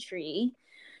country.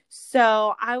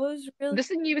 So I was really.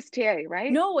 This is in USTA, right?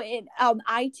 No,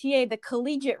 ITA, the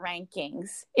collegiate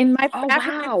rankings. After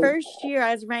my first year,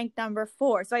 I was ranked number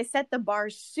 4. So I set the bar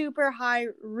super high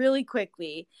really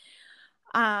quickly.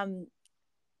 That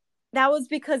was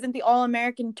because in the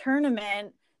All-American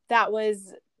tournament, that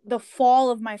was the fall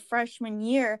of my freshman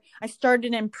year. I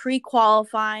started in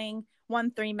pre-qualifying,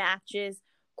 won 3 matches,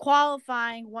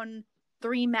 qualifying, won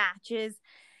 3 matches,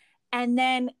 and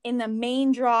then in the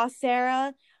main draw,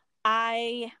 Sarah,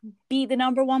 I beat the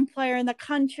number 1 player in the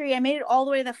country. I made it all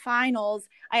the way to the finals.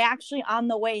 I actually, on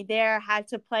the way there, had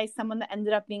to play someone that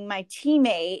ended up being my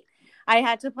teammate. I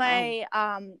had to play,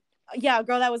 a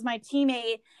girl that was my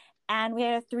teammate, and we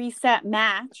had a 3-set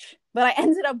match. But I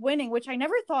ended up winning, which I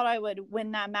never thought I would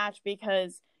win that match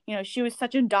because, she was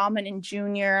such a dominant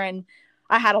junior, and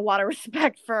I had a lot of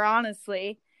respect for her,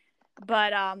 honestly.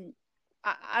 But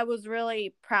I was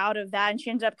really proud of that, and she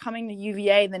ended up coming to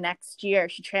UVA the next year.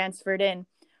 She transferred in,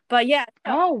 but yeah.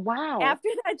 Oh wow! After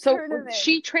that tournament,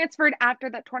 she transferred after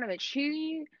that tournament.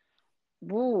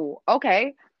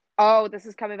 Okay. Oh, this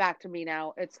is coming back to me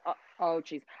now. It's oh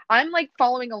geez, I'm like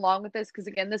following along with this because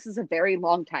again, this is a very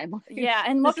long time. Yeah,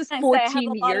 and this is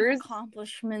 14 years.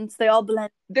 Accomplishments, they all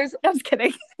blend. I'm just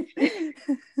kidding.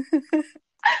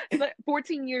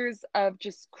 14 years of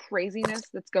just craziness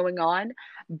that's going on,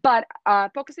 but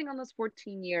focusing on those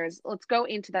 14 years, let's go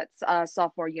into that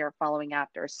sophomore year following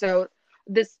after. So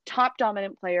this top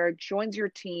dominant player joins your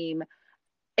team.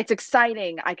 It's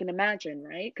exciting, I can imagine,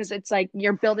 right? Because it's like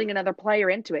you're building another player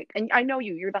into it, and I know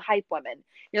you're the hype woman.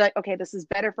 You're like, okay, this is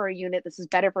better for a unit, this is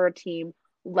better for a team,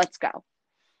 let's go.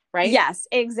 Right? Yes,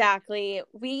 exactly.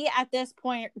 We at this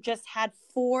point just had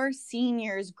 4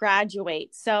 seniors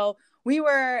graduate, so we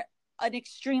were an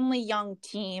extremely young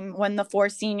team when the 4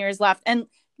 seniors left. And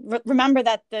remember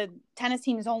that the tennis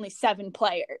team is only 7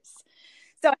 players.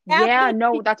 So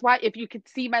that's why if you could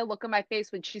see my look on my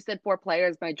face when she said 4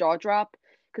 players, my jaw dropped.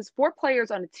 Because 4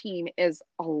 players on a team is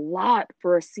a lot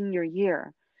for a senior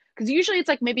year. Because usually it's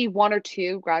like maybe 1 or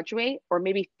 2 graduate, or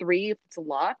maybe 3 if it's a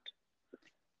lot.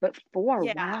 But 4,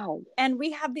 wow. And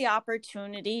we have the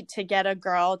opportunity to get a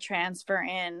girl transfer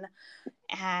in,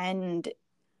 and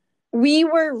we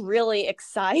were really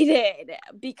excited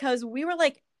because we were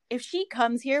like, if she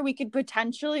comes here, we could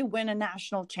potentially win a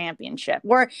national championship,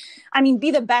 or, be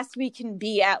the best we can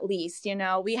be at least.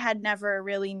 We had never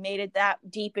really made it that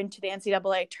deep into the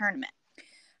NCAA tournament.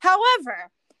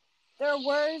 However, there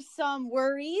were some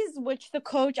worries, which the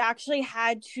coach actually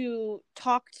had to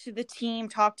talk to the team,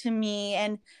 talk to me,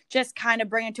 and just kind of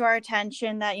bring it to our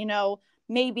attention that,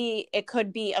 maybe it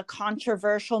could be a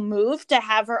controversial move to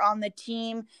have her on the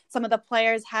team. Some of the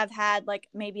players have had like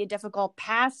maybe a difficult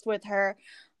past with her,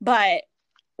 but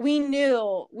we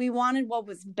knew we wanted what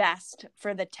was best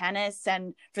for the tennis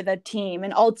and for the team.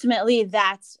 And ultimately,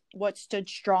 that's what stood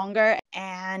stronger.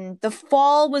 And the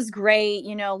fall was great.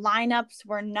 You know, lineups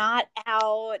were not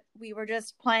out. We were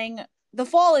just playing. The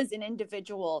fall is an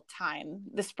individual time.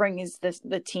 The spring is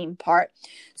the team part.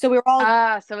 So we were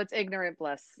all. So it's ignorant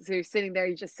bliss. So you're sitting there,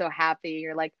 you're just so happy.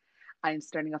 You're like, I'm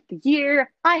starting off the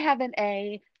year. I have an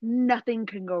A. Nothing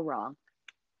can go wrong.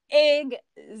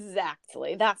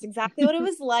 Exactly. That's exactly what it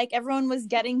was like. Everyone was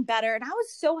getting better. And I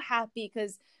was so happy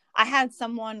because I had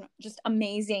someone just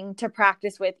amazing to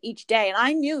practice with each day. And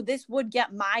I knew this would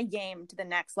get my game to the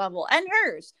next level and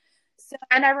hers. So,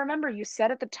 And I remember you said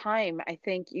at the time, I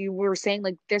think you were saying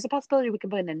like, there's a possibility we can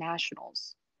put in the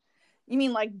nationals. you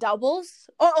mean like doubles?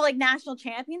 Or like national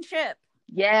championship?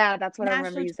 Yeah, that's what I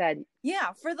remember National. you said.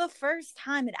 Yeah, for the first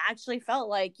time, it actually felt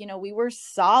like, you know, we were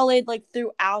solid like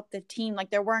throughout the team. Like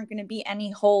there weren't going to be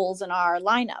any holes in our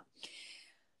lineup.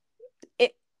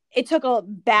 It took a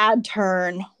bad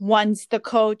turn once the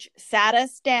coach sat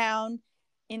us down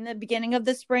in the beginning of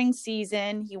the spring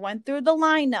season. He went through the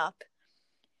lineup,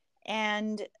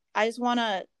 and I just want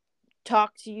to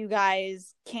talk to you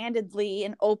guys candidly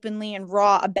and openly and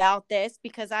raw about this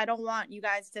because I don't want you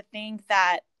guys to think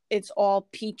that it's all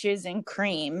peaches and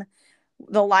cream.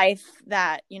 The life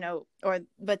that, you know, or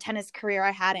the tennis career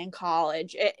I had in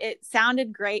college. It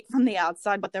sounded great from the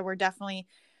outside, but there were definitely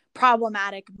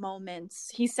problematic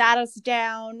moments. He sat us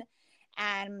down,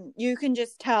 and you can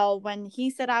just tell when he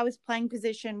said I was playing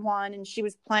position 1 and she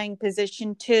was playing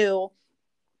position 2,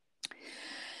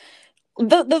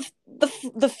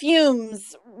 the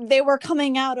fumes, they were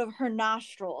coming out of her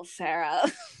nostrils, Sarah.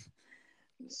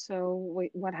 So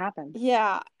wait, what happened?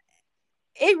 Yeah,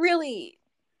 it really,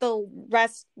 the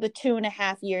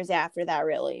 2.5 years after that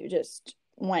really just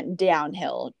went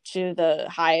downhill to the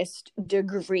highest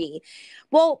degree.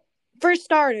 Well, for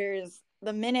starters,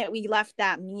 the minute we left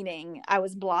that meeting, I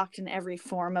was blocked in every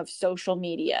form of social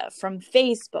media, from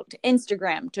Facebook to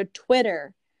Instagram to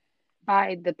Twitter.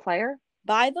 By the player?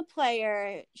 By the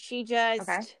player. She just,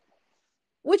 okay.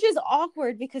 Which is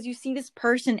awkward because you see this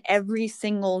person every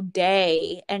single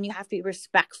day and you have to be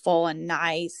respectful and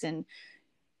nice. And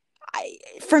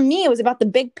for me, it was about the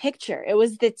big picture. It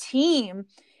was the team.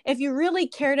 If you really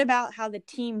cared about how the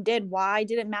team did, why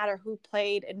did it matter who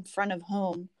played in front of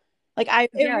whom? Like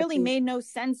it really made no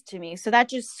sense to me. So that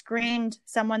just screamed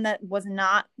someone that was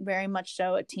not very much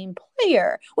so a team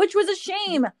player, which was a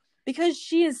shame because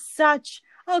she is such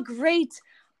a great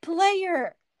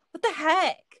player. What the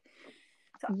heck?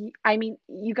 So, I mean,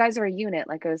 you guys are a unit,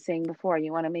 like I was saying before.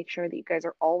 You want to make sure that you guys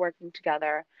are all working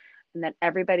together and that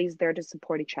everybody's there to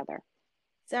support each other.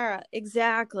 Sarah,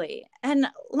 exactly. And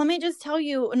let me just tell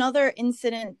you another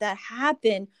incident that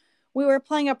happened. We were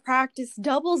playing a practice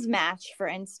doubles match, for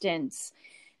instance,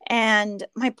 and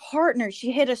my partner,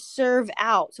 she hit a serve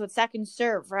out. So it's second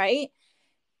serve, right?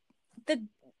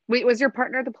 Wait, was your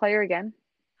partner the player again?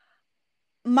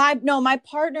 My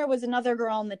partner was another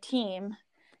girl on the team.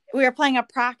 We were playing a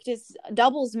practice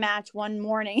doubles match one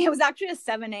morning. It was actually a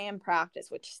 7 a.m. practice,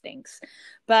 which stinks.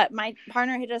 But my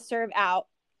partner hit a serve out,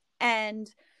 and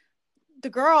the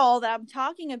girl that I'm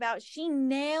talking about, she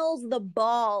nails the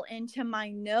ball into my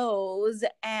nose.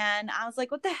 And I was like,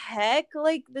 what the heck?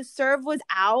 Like, the serve was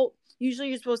out. Usually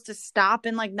you're supposed to stop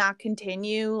and like not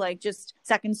continue, like just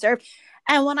second serve.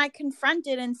 And when I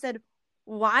confronted and said,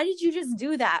 why did you just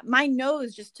do that? My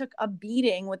nose just took a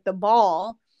beating with the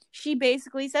ball. She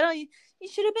basically said, oh, you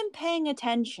should have been paying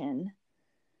attention.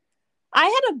 I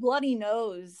had a bloody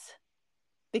nose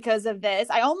because of this.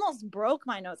 I almost broke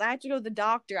my nose. I had to go to the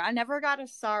doctor. I never got a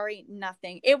sorry,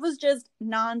 nothing. It was just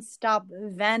nonstop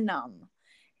venom.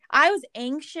 I was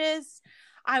anxious.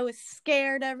 I was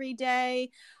scared every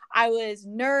day. I was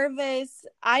nervous.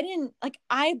 I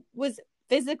was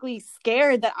physically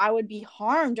scared that I would be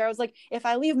harmed. Or I was like, if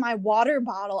I leave my water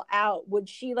bottle out, would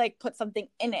she like put something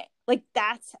in it? Like,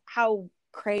 that's how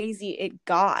crazy it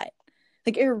got.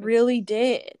 Like, it really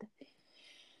did.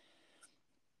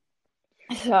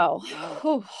 So,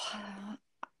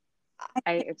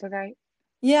 It's okay.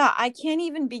 Yeah, I can't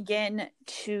even begin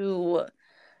to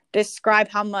describe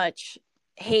how much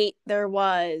hate there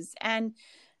was. And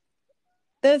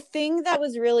the thing that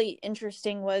was really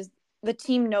interesting was the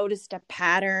team noticed a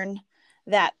pattern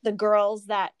that the girls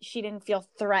that she didn't feel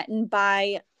threatened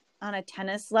by on a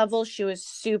tennis level, she was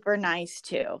super nice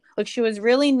to. Like, she was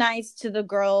really nice to the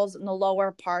girls in the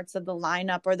lower parts of the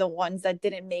lineup, or the ones that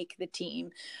didn't make the team.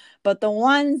 But the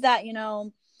ones that, you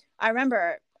know, I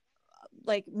remember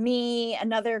like me,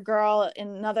 another girl,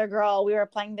 and another girl, we were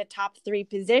playing the top three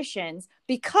positions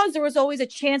because there was always a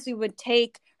chance we would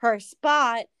take her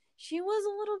spot. She was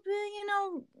a little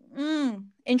bit,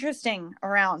 interesting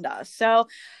around us. So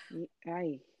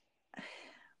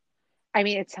I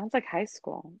mean, it sounds like high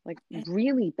school, like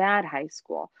really bad high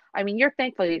school. I mean, you're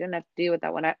thankful you didn't have to deal with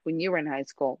that when you were in high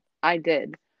school. I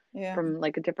did yeah. from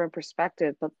like a different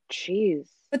perspective, but geez.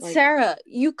 But like, Sarah,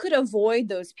 you could avoid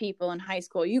those people in high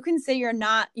school. You can say you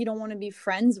don't want to be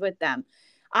friends with them.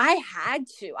 I had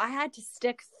to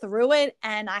stick through it,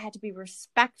 and I had to be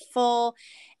respectful,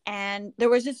 and there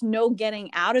was just no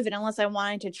getting out of it unless I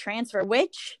wanted to transfer,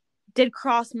 which did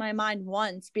cross my mind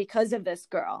once because of this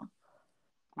girl.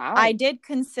 wow. I did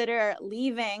consider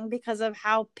leaving because of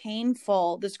how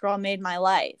painful this girl made my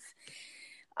life.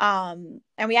 And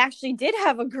we actually did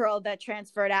have a girl that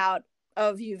transferred out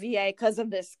of UVA because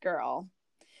of this girl.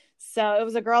 So it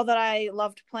was a girl that I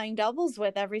loved playing doubles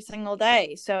with every single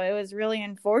day. So it was really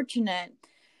unfortunate.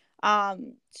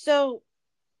 So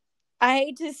I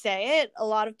hate to say it, a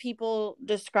lot of people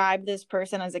describe this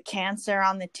person as a cancer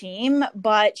on the team,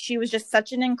 but she was just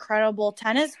such an incredible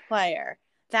tennis player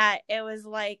that it was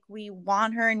like, we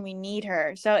want her and we need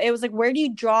her. So it was like, where do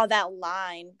you draw that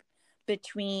line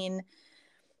between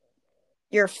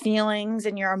your feelings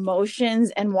and your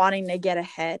emotions and wanting to get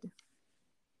ahead?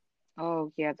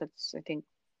 Oh, yeah, I think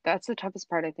that's the toughest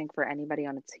part, I think, for anybody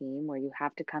on a team where you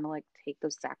have to kind of like take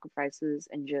those sacrifices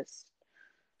and just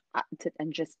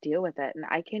deal with it. And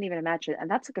I can't even imagine.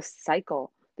 And that's like a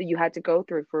cycle that you had to go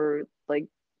through for like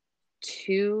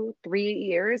 2-3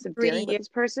 years of dealing with this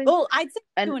person. Oh, I'd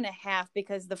say 2.5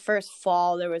 because the first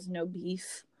fall there was no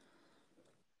beef.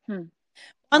 One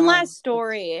last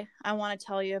story I want to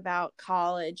tell you about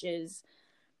college is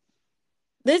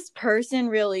this person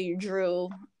really drew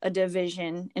a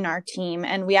division in our team,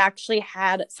 and we actually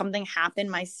had something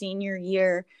happen my senior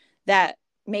year that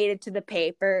made it to the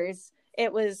papers.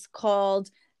 It was called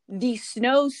the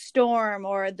snowstorm,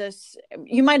 or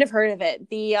you might have heard of it,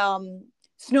 the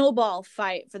snowball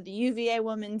fight for the UVA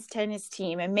women's tennis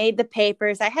team. It made the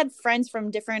papers. I had friends from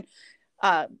different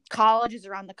colleges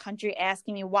around the country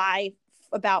asking me why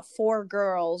about 4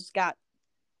 girls got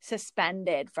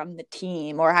suspended from the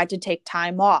team or had to take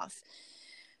time off.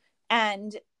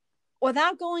 And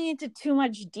without going into too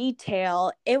much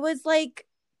detail, it was like,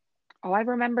 oh, I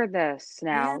remember this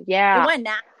now. Yeah. It went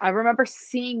now. I remember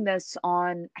seeing this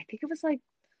on, I think it was like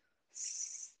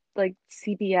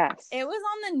CBS. It was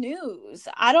on the news.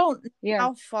 I don't know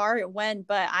how far it went,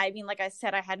 but I mean, like I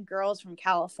said, I had girls from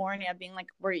California being like,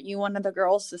 were you one of the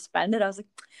girls suspended? I was like,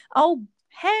 oh,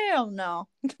 hell no.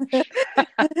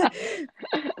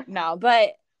 No,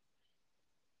 but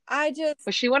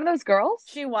was she one of those girls?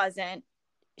 She wasn't.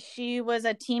 She was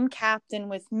a team captain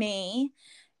with me,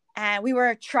 and we were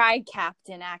a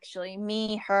tri-captain, actually,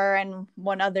 me, her, and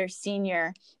one other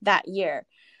senior that year.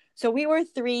 So we were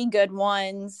 3 good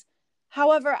ones.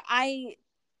 However, I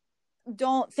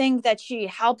don't think that she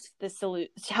helps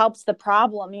the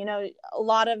problem. You know, a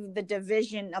lot of the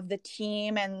division of the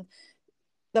team and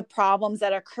the problems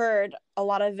that occurred, a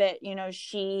lot of it, you know,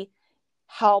 she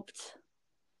helped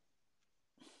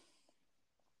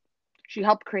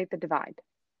create the divide.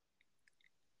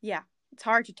 Yeah, it's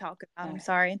hard to talk about. I'm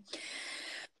sorry.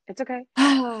 It's okay.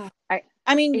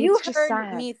 I mean, you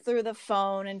heard me through the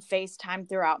phone and FaceTime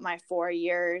throughout my 4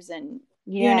 years, and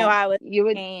you knew I was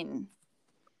in pain.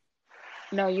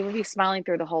 No, you would be smiling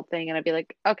through the whole thing, and I'd be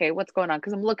like, okay, what's going on?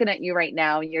 Because I'm looking at you right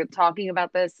now, and you're talking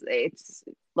about this. It's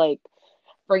like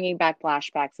bringing back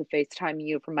flashbacks of FaceTime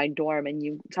you from my dorm and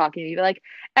you talking to me like,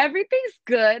 everything's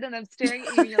good. And I'm staring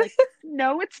at you and you're like,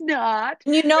 no, it's not.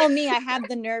 You know me, I have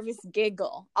the nervous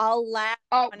giggle. I'll laugh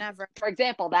whenever. For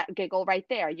example, that giggle right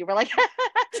there. You were like,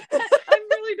 I'm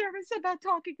really nervous about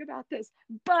talking about this.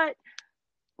 But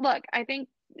look, I think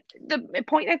the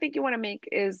point I think you want to make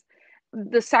is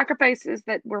the sacrifices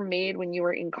that were made when you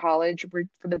were in college were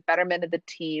for the betterment of the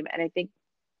team. And I think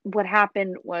what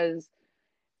happened was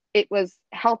it was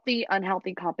healthy,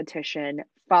 unhealthy competition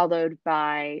followed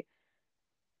by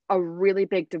a really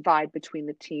big divide between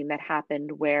the team that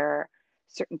happened where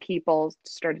certain people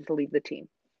started to leave the team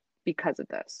because of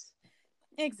this.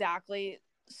 Exactly.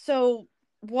 So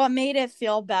what made it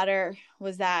feel better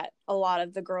was that a lot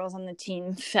of the girls on the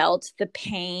team felt the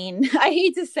pain. I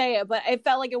hate to say it, but it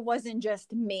felt like it wasn't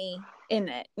just me in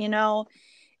it, you know?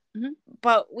 Mm-hmm.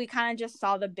 But we kind of just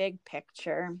saw the big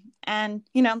picture. And,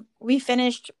 you know, we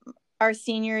finished our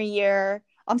senior year.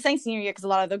 I'm saying senior year because a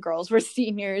lot of the girls were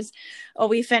seniors.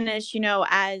 We finished, you know,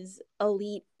 as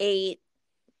Elite 8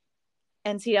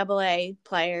 NCAA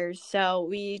players. So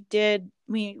we did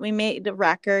we made the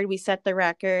record. We set the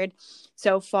record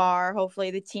so far.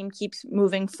 Hopefully the team keeps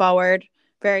moving forward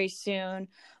very soon.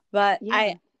 But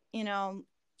Yeah. you know,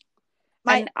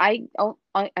 my And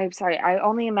I'm sorry, I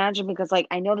only imagine because like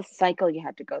I know the cycle you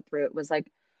had to go through. It was like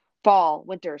fall,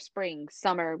 winter, spring,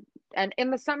 summer, and in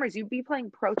the summers you'd be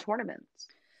playing pro tournaments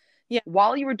yeah,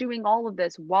 while you were doing all of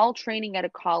this, while training at a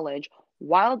college,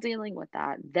 while dealing with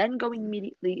that, then going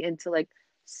immediately into like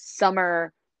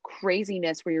summer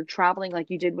craziness where you're traveling like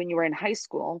you did when you were in high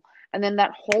school, and then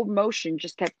that whole motion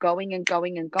just kept going and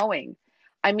going and going.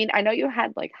 I mean, I know you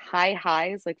had like high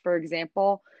highs, like for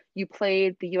example, you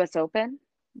played the US Open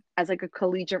as like a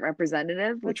collegiate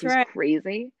representative, which that's was right.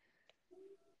 crazy.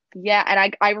 Yeah,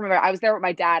 and I remember I was there with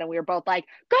my dad and we were both like,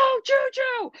 "Go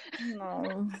Juju!"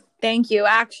 No, thank you.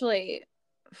 Actually,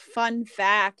 fun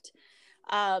fact,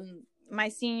 my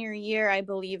senior year, I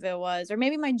believe it was, or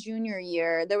maybe my junior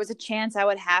year, there was a chance I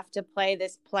would have to play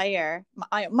this player,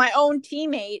 my own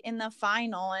teammate in the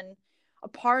final. And a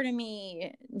part of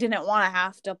me didn't want to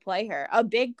have to play her, a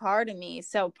big part of me.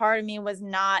 So part of me was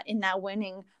not in that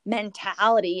winning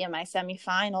mentality in my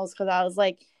semifinals because I was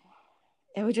like,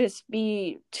 it would just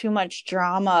be too much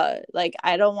drama. Like,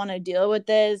 I don't want to deal with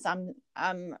this.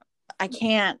 I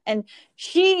can't. And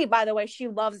she, by the way, she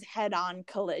loves head on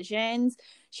collisions.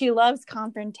 She loves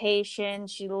confrontation.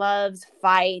 She loves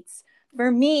fights.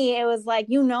 For me, it was like,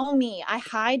 you know me, I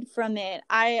hide from it.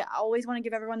 I always want to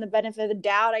give everyone the benefit of the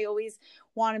doubt. I always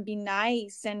want to be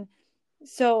nice. And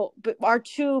so, but our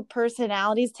two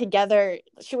personalities together,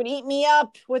 she would eat me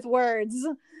up with words,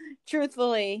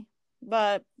 truthfully.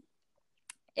 But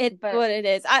it's But what it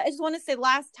is. I just want to say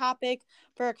last topic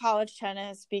for college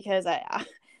tennis because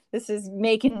this is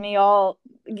making me all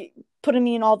putting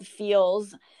me in all the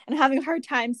feels and having a hard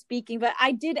time speaking. But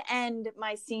I did end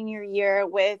my senior year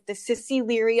with the Sissy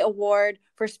Leary Award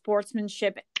for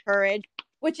Sportsmanship and Courage,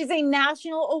 which is a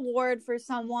national award for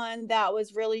someone that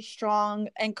was really strong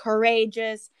and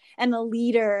courageous and a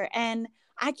leader. And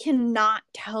I cannot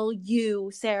tell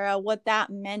you, Sarah, what that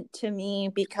meant to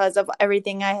me because of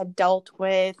everything I had dealt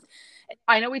with.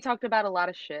 I know we talked about a lot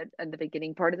of shit at the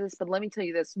beginning part of this, but let me tell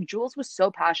you this. Jules was so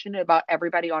passionate about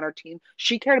everybody on her team.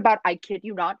 She cared about, I kid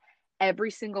you not,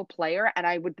 every single player. And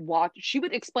I would watch, she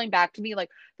would explain back to me, like,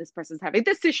 this person's having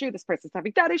this issue, this person's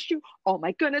having that issue. Oh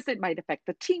my goodness, it might affect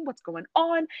the team. What's going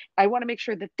on? I want to make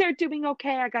sure that they're doing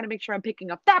okay. I got to make sure I'm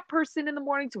picking up that person in the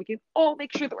morning so we can all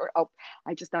make sure that we're, oh,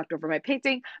 I just knocked over my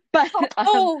painting. But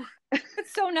Oh,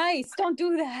 it's so nice. Don't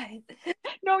do that.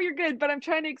 no, you're good. But I'm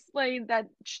trying to explain that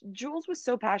Jules was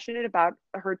so passionate about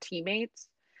her teammates.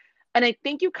 And I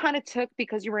think you kind of took,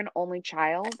 because you were an only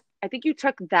child, I think you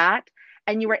took that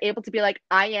and you were able to be like,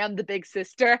 I am the big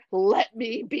sister. Let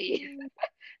me be.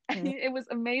 And it was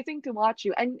amazing to watch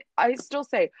you. And I still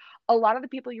say, a lot of the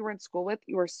people you were in school with,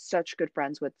 you were such good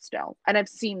friends with still. And I've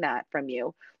seen that from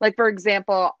you. Like, for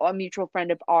example, a mutual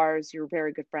friend of ours, you're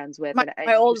very good friends with. My And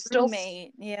you old still,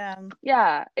 roommate. Yeah.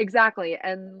 yeah, exactly.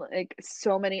 And like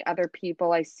so many other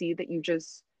people I see that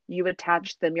you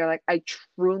attach them. You're like, I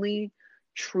truly,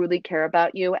 truly care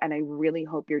about you and I really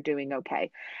hope you're doing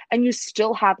okay. And you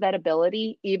still have that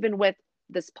ability, even with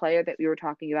this player that we were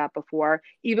talking about before,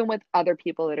 even with other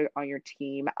people that are on your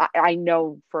team. I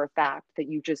know for a fact that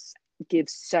you just give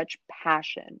such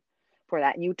passion for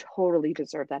that. And you totally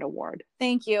deserve that award.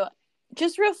 Thank you.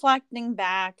 Just reflecting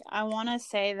back, I want to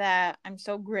say that I'm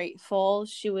so grateful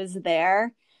she was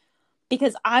there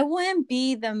because I wouldn't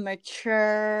be the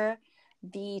mature,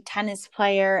 the tennis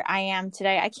player I am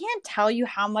today. I can't tell you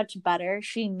how much better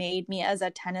she made me as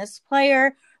a tennis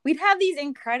player. We'd have these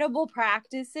incredible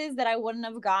practices that I wouldn't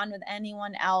have gone with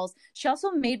anyone else. She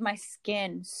also made my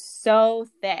skin so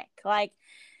thick. Like,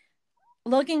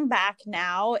 looking back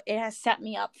now, it has set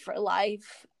me up for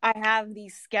life. I have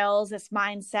these skills, this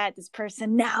mindset, this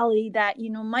personality that,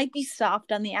 might be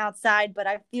soft on the outside, but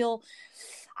I feel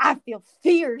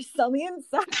fierce on the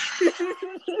inside.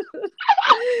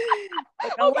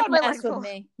 Like, no Oh one God, my mess legs. with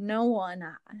me. No one.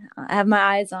 I have my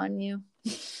eyes on you.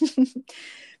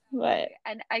 But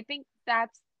And I think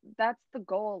that's the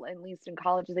goal, at least in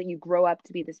college, is that you grow up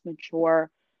to be this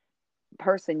mature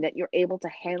person, that you're able to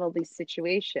handle these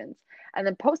situations. And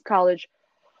then post college,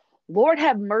 Lord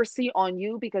have mercy on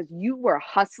you, because you were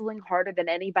hustling harder than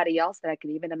anybody else that I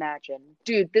could even imagine.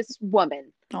 Dude, this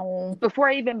woman, oh, before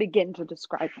I even begin to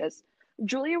describe this,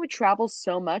 Julia would travel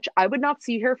so much. I would not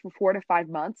see her for 4 to 5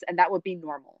 months, and that would be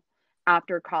normal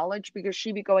after college, because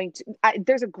she'd be going to.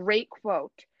 There's a great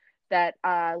quote that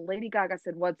Lady Gaga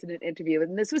said once in an interview,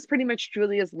 and this was pretty much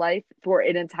Julia's life for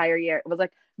an entire year. It was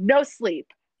like, no sleep,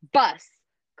 bus,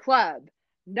 club,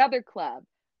 another club,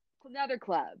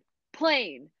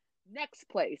 plane, Next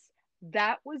place.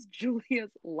 That was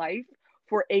Julia's life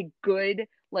for a good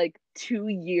like 2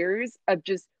 years of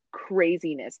just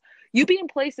craziness. You'd be in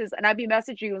places and I'd be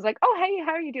messaging you. It was like, oh, hey,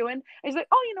 how are you doing? And he's like,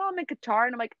 oh, I'm in Qatar.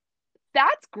 And I'm like,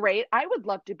 that's great. I would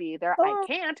love to be there. I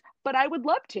can't, but I would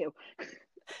love to.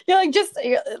 You're like, just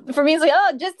for me, it's like,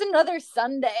 oh, just another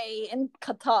Sunday in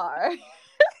Qatar.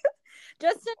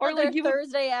 Just another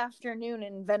Thursday afternoon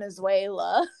in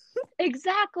Venezuela.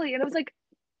 Exactly. And I was like,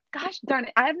 gosh darn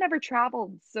it, I've never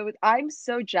traveled. So I'm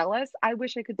so jealous. I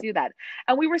wish I could do that.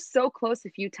 And we were so close a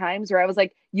few times where I was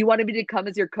like, you wanted me to come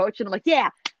as your coach? And I'm like,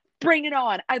 yeah, bring it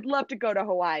on. I'd love to go to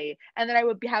Hawaii. And then I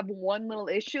would have one little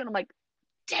issue. And I'm like,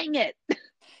 dang it.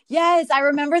 Yes, I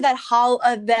remember that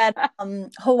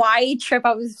Hawaii trip.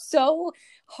 I was so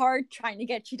hard trying to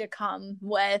get you to come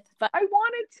with, but I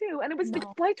wanted to, and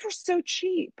the flights were so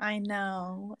cheap. I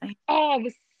know. Oh, it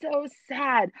was so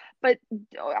sad. But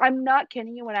I'm not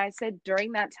kidding you when I said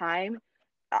during that time,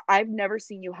 I've never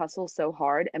seen you hustle so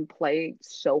hard and play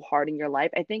so hard in your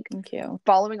life. I think Thank you.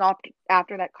 Following off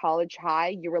after that college high,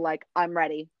 you were like, I'm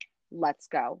ready. Let's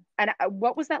go. And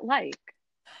what was that like?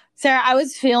 Sarah, I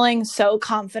was feeling so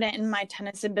confident in my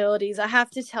tennis abilities. I have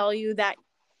to tell you that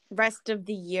rest of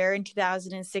the year in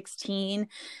 2016,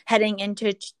 heading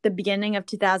into the beginning of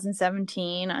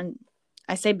 2017, and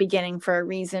I say beginning for a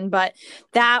reason, but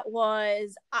that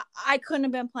was, I couldn't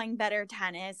have been playing better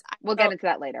tennis. We'll get into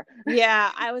that later.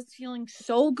 Yeah, I was feeling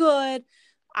so good.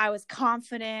 I was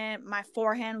confident. My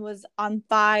forehand was on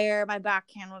fire. My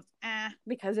backhand was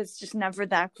because it's just never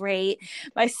that great.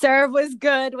 My serve was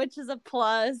good, which is a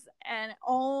plus. And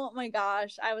oh my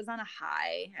gosh, I was on a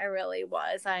high. I really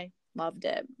was. I loved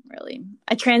it, really.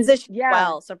 I transitioned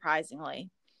well, surprisingly.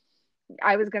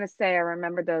 I was going to say, I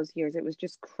remember those years. It was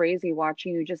just crazy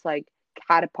watching you just like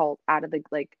catapult out of the,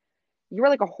 like, you were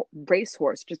like a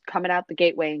racehorse just coming out the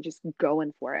gateway and just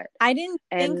going for it. I didn't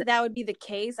think that would be the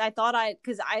case. I thought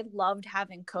because I loved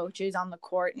having coaches on the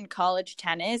court in college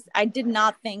tennis. I did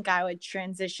not think I would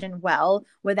transition well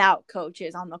without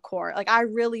coaches on the court. Like, I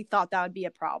really thought that would be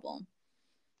a problem.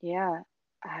 Yeah,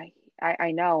 I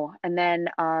know. And then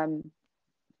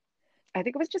I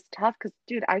think it was just tough because,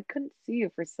 dude, I couldn't see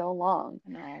you for so long.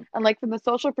 No. And like from the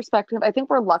social perspective, I think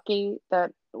we're lucky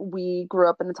that we grew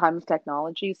up in the time of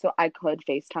technology. So I could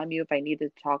FaceTime you if I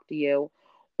needed to talk to you,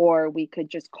 or we could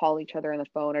just call each other on the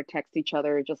phone or text each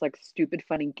other just like stupid,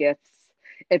 funny gifts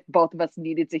if both of us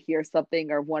needed to hear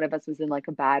something or one of us was in like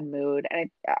a bad mood. And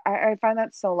I find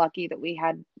that so lucky that we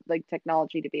had like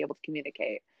technology to be able to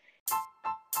communicate.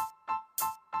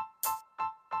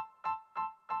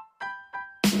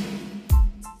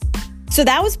 So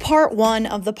that was part 1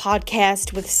 of the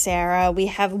podcast with Sarah. We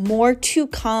have more to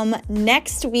come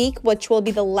next week, which will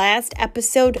be the last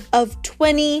episode of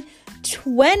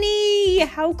 2020.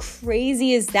 How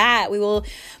crazy is that? We will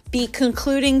be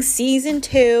concluding season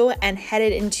 2 and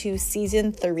headed into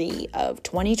season 3 of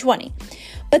 2020.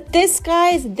 But this,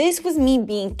 guys, this was me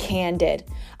being candid.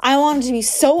 I wanted to be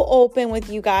so open with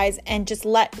you guys and just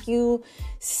let you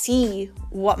see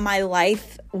what my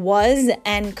life was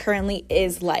and currently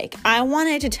is like. I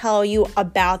wanted to tell you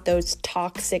about those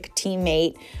toxic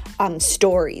teammate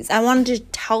stories. I wanted to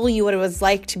tell you what it was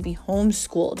like to be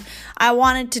homeschooled. I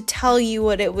wanted to tell you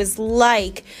what it was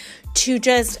like to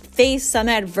just face some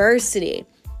adversity.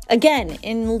 Again,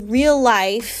 in real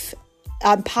life,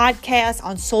 on podcasts,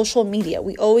 on social media,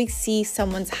 we always see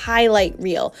someone's highlight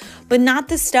reel, but not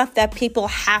the stuff that people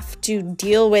have to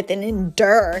deal with and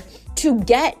endure to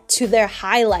get to their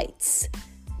highlights.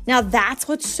 Now, that's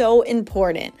what's so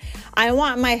important. I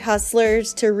want my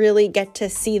hustlers to really get to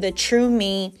see the true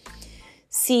me,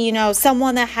 see,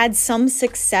 someone that had some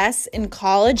success in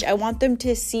college. I want them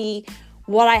to see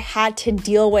what I had to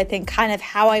deal with and kind of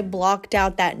how I blocked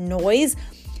out that noise.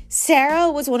 Sarah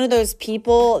was one of those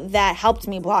people that helped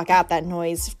me block out that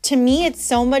noise. To me, it's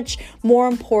so much more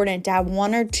important to have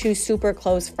 1 or 2 super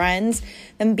close friends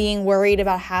than being worried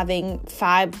about having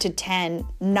 5 to 10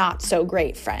 not so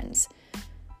great friends.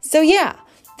 So yeah,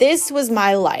 this was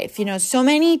my life. So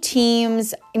many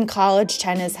teams in college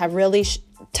tennis have really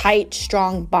tight,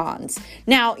 strong bonds.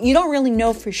 Now, you don't really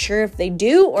know for sure if they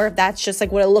do or if that's just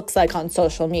like what it looks like on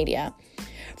social media.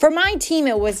 For my team,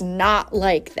 it was not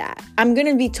like that. I'm going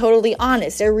to be totally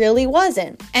honest. It really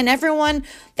wasn't. And everyone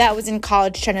that was in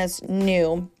college tennis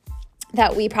knew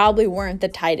that we probably weren't the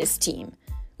tightest team.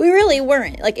 We really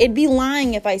weren't. Like, it'd be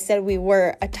lying if I said we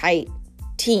were a tight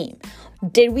team.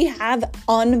 Did we have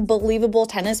unbelievable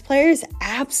tennis players?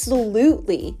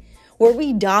 Absolutely. Were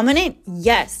we dominant?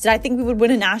 Yes. Did I think we would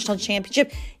win a national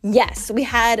championship? Yes. We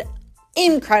had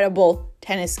incredible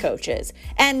tennis coaches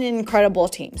and an incredible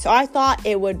team. So I thought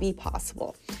it would be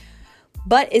possible.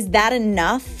 But is that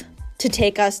enough to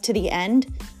take us to the end?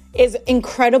 Is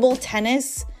incredible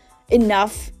tennis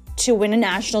enough to win a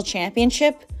national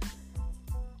championship?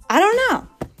 I don't know.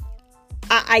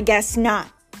 I guess not.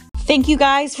 Thank you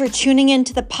guys for tuning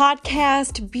into the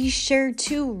podcast. Be sure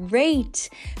to rate,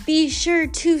 be sure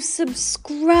to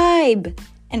subscribe,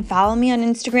 and follow me on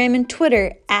Instagram and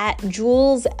Twitter at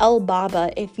Jules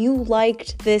Elbaba if you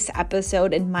liked this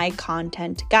episode and my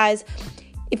content. Guys,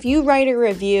 if you write a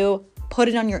review, put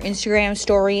it on your Instagram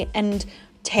story and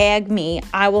tag me,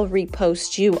 I will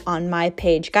repost you on my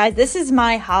page. Guys, this is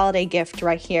my holiday gift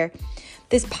right here.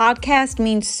 This podcast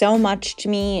means so much to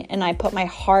me and I put my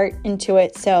heart into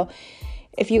it. So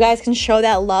if you guys can show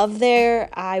that love there,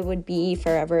 I would be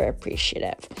forever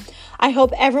appreciative. I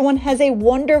hope everyone has a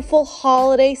wonderful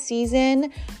holiday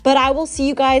season, but I will see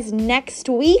you guys next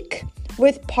week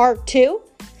with part 2.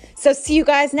 So see you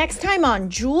guys next time on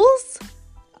Jules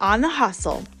on the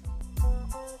Hustle.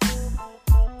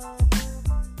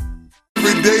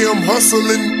 Every day I'm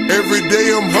hustling, every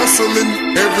day I'm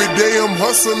hustling, every day I'm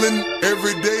hustling,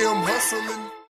 every day I'm hustling.